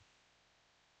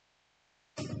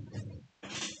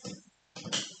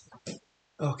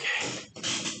 Okay.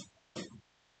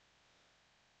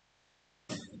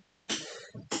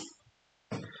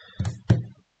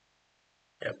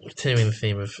 Yeah, continuing the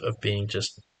theme of being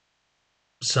just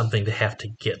something to have to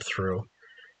get through.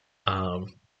 A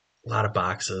lot of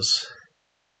boxes.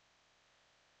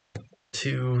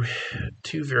 Two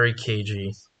very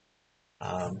cagey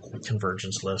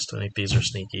convergence lists. I think these are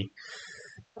sneaky.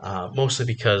 Mostly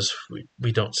because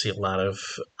we don't see a lot of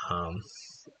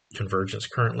convergence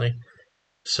currently.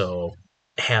 So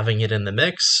having it in the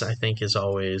mix, I think, is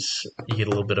always, you get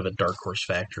a little bit of a dark horse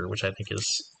factor, which I think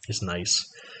is nice.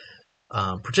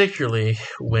 Particularly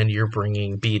when you're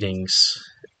bringing beatings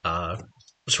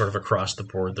sort of across the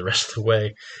board the rest of the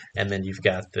way, and then you've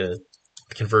got the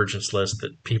convergence list that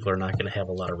people are not going to have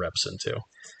a lot of reps into.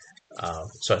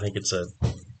 So I think it's a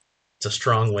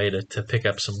strong way to pick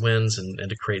up some wins and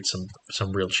to create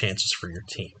some real chances for your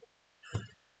team.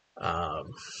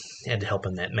 And to help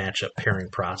in that matchup pairing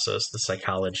process, the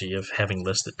psychology of having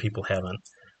lists that people haven't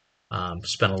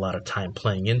spent a lot of time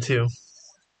playing into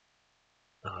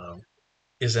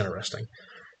is interesting.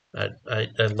 I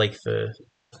like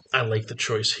the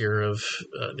choice here of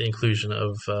the inclusion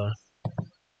of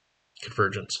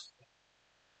convergence.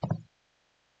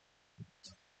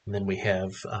 And then we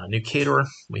have New Kador.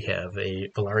 We have a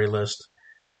Valari list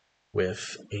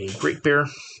with a Great Bear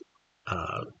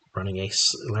running a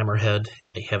Slammer Head,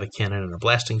 a Heavy Cannon, and a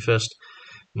Blasting Fist.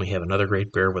 And we have another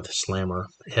Great Bear with a Slammer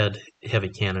Head, Heavy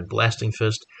Cannon, Blasting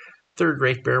Fist. Third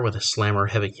Great Bear with a Slammer,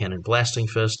 Heavy Cannon, Blasting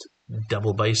Fist.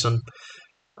 Double Bison,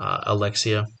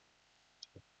 Alexia,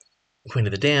 Queen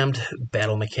of the Damned,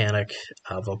 Battle Mechanic,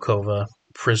 Volkova,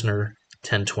 Prisoner,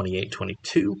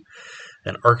 10-28-22,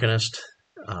 an Arcanist,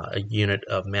 a unit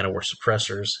of Manowar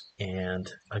Suppressors,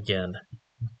 and again,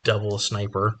 double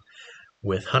Sniper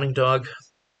with Hunting Dog.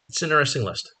 It's an interesting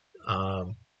list.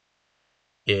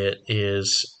 It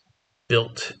is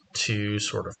built to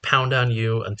sort of pound on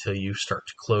you until you start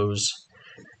to close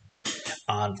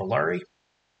on Valari,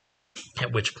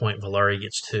 at which point Valari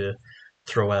gets to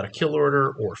throw out a kill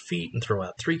order or feat and throw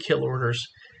out 3 kill orders,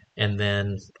 and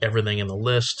then everything in the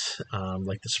list,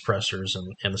 like the suppressors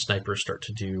and the snipers, start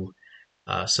to do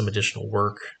some additional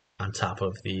work on top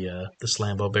of the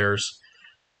Slambo Bears.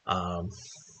 I'm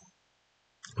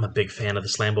a big fan of the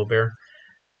Slambo Bear.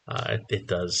 It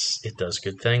does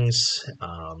good things.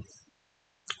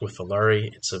 With Valari,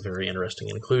 it's a very interesting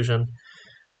inclusion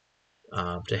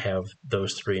to have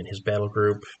those three in his battle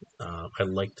group. I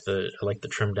like the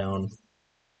trim down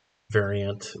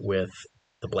variant with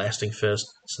the blasting fist.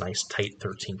 It's nice, tight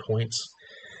 13 points.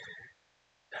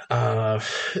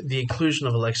 The inclusion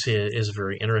of Alexia is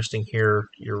very interesting here.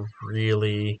 You're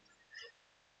really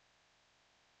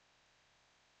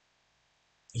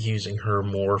using her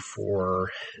more for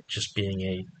just being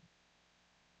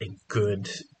a good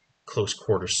close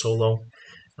quarter solo,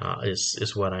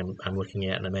 is what I'm looking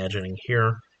at and imagining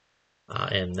here,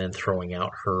 and then throwing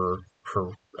out her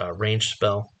ranged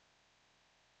spell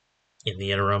in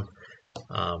the interim.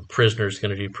 Prisoner's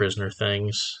going to do prisoner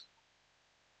things.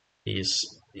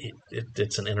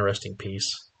 It's an interesting piece.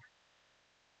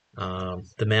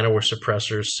 The Manowar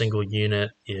Suppressor's single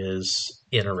unit is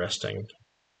interesting.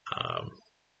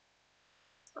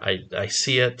 I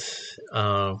see it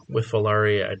with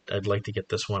Valari. I'd like to get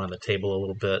this one on the table a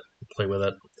little bit, play with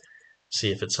it,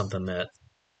 see if it's something that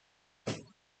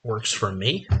works for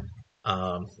me.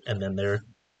 And then they're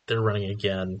running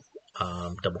again,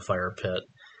 double fire pit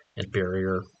and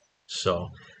barrier, so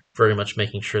very much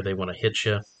making sure they want to hit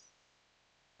you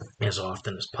as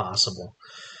often as possible.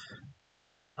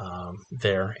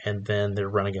 There, and then they're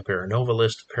running a Baronova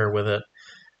list to pair with it,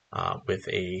 with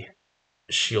a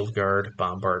Shield Guard,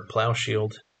 Bombard, Plow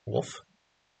Shield, Wolf,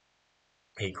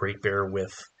 a Great Bear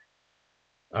with,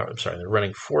 they're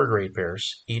running 4 Great Bears,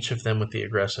 each of them with the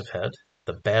aggressive head,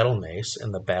 the Battle Mace,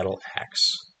 and the Battle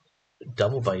Axe,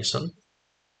 Double Bison,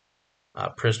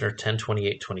 Prisoner 10,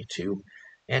 28, 22,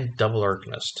 and Double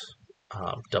Arcanist,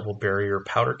 Double Barrier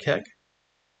Powder Keg,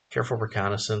 Careful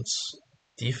Reconnaissance,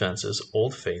 Defenses,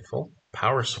 Old Faithful,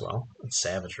 Power Swell, and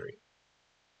Savagery.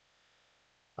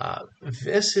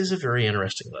 This is a very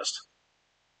interesting list.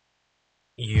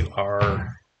 You are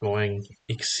going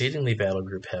exceedingly battle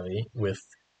group heavy with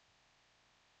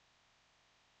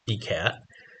ECAT,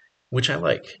 which I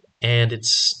like. And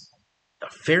it's a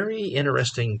very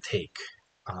interesting take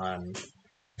on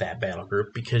that battle group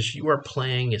because you are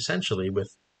playing essentially with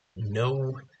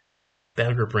no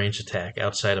battle group range attack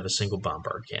outside of a single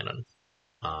bombard cannon.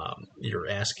 You're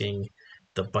asking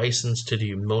the Bisons to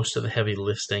do most of the heavy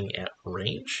lifting at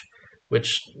range,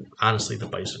 which honestly the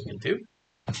Bison can do.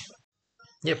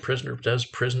 Yeah, Prisoner does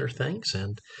prisoner things,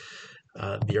 and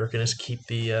the Arcanists keep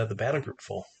the battle group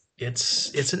full.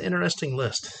 It's an interesting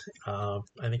list. I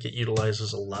think it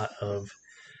utilizes a lot of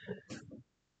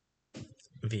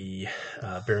the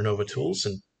Baronova tools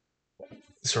in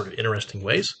sort of interesting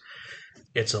ways.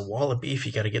 It's a wall of beef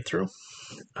you got to get through.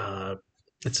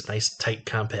 It's a nice, tight,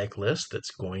 compact list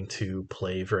that's going to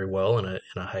play very well in a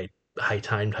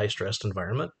high-timed, high-stressed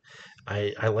environment.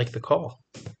 I like the call.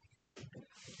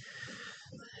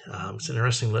 It's an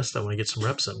interesting list. I want to get some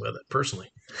reps in with it personally.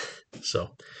 So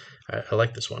I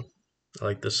like this one. I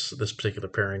like this particular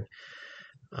pairing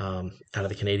out of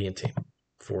the Canadian team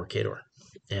for Khador.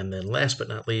 And then last but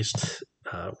not least,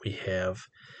 we have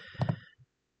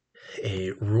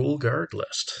a Rule Guard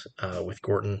list with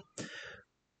Gorton,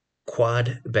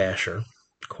 Quad Basher,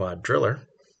 Quad Driller,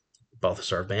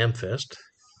 Balthasar Bamfist,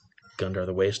 Gundar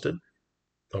the Wasted,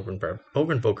 Ogren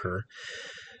Bokur,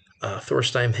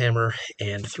 Thorstein Hammer,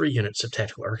 and 3 units of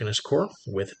Tactical Arcanist Corps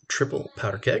with triple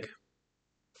Powder Keg,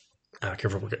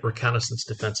 Careful Reconnaissance,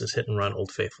 Defenses, Hit and Run,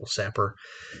 Old Faithful, Sapper,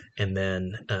 and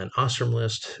then an Ostrom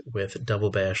list with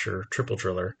Double Basher, Triple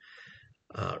Driller,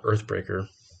 Earthbreaker,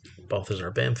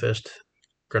 Balthasar Bamfist,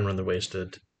 Gunrun the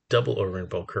Wasted, Double Ogren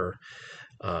Bokur,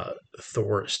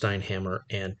 Thor Steinhammer,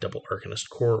 and Double Arcanist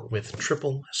Corps with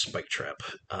triple Spike Trap,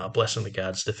 Blessing the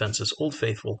Gods, Defenses, Old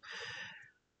Faithful,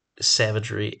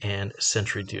 Savagery, and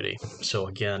Sentry Duty. So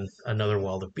again, another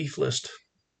Wall of Beef list,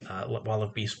 Wall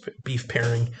of Beef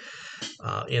pairing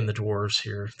in the Dwarves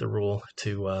here. The rule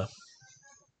to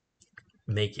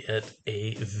make it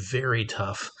a very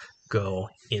tough go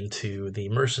into the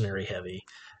mercenary heavy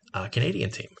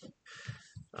Canadian team.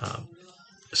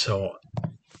 So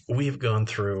we've gone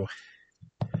through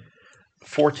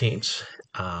 4 teams,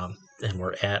 and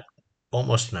we're at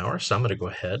almost an hour, so I'm going to go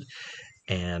ahead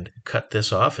and cut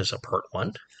this off as a part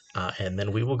 1, and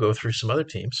then we will go through some other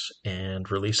teams and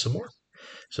release some more.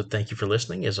 So thank you for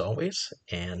listening, as always,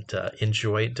 and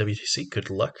enjoy WTC. Good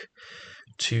luck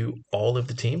to all of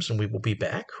the teams, and we will be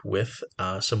back with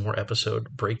some more episode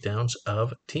breakdowns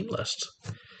of team lists.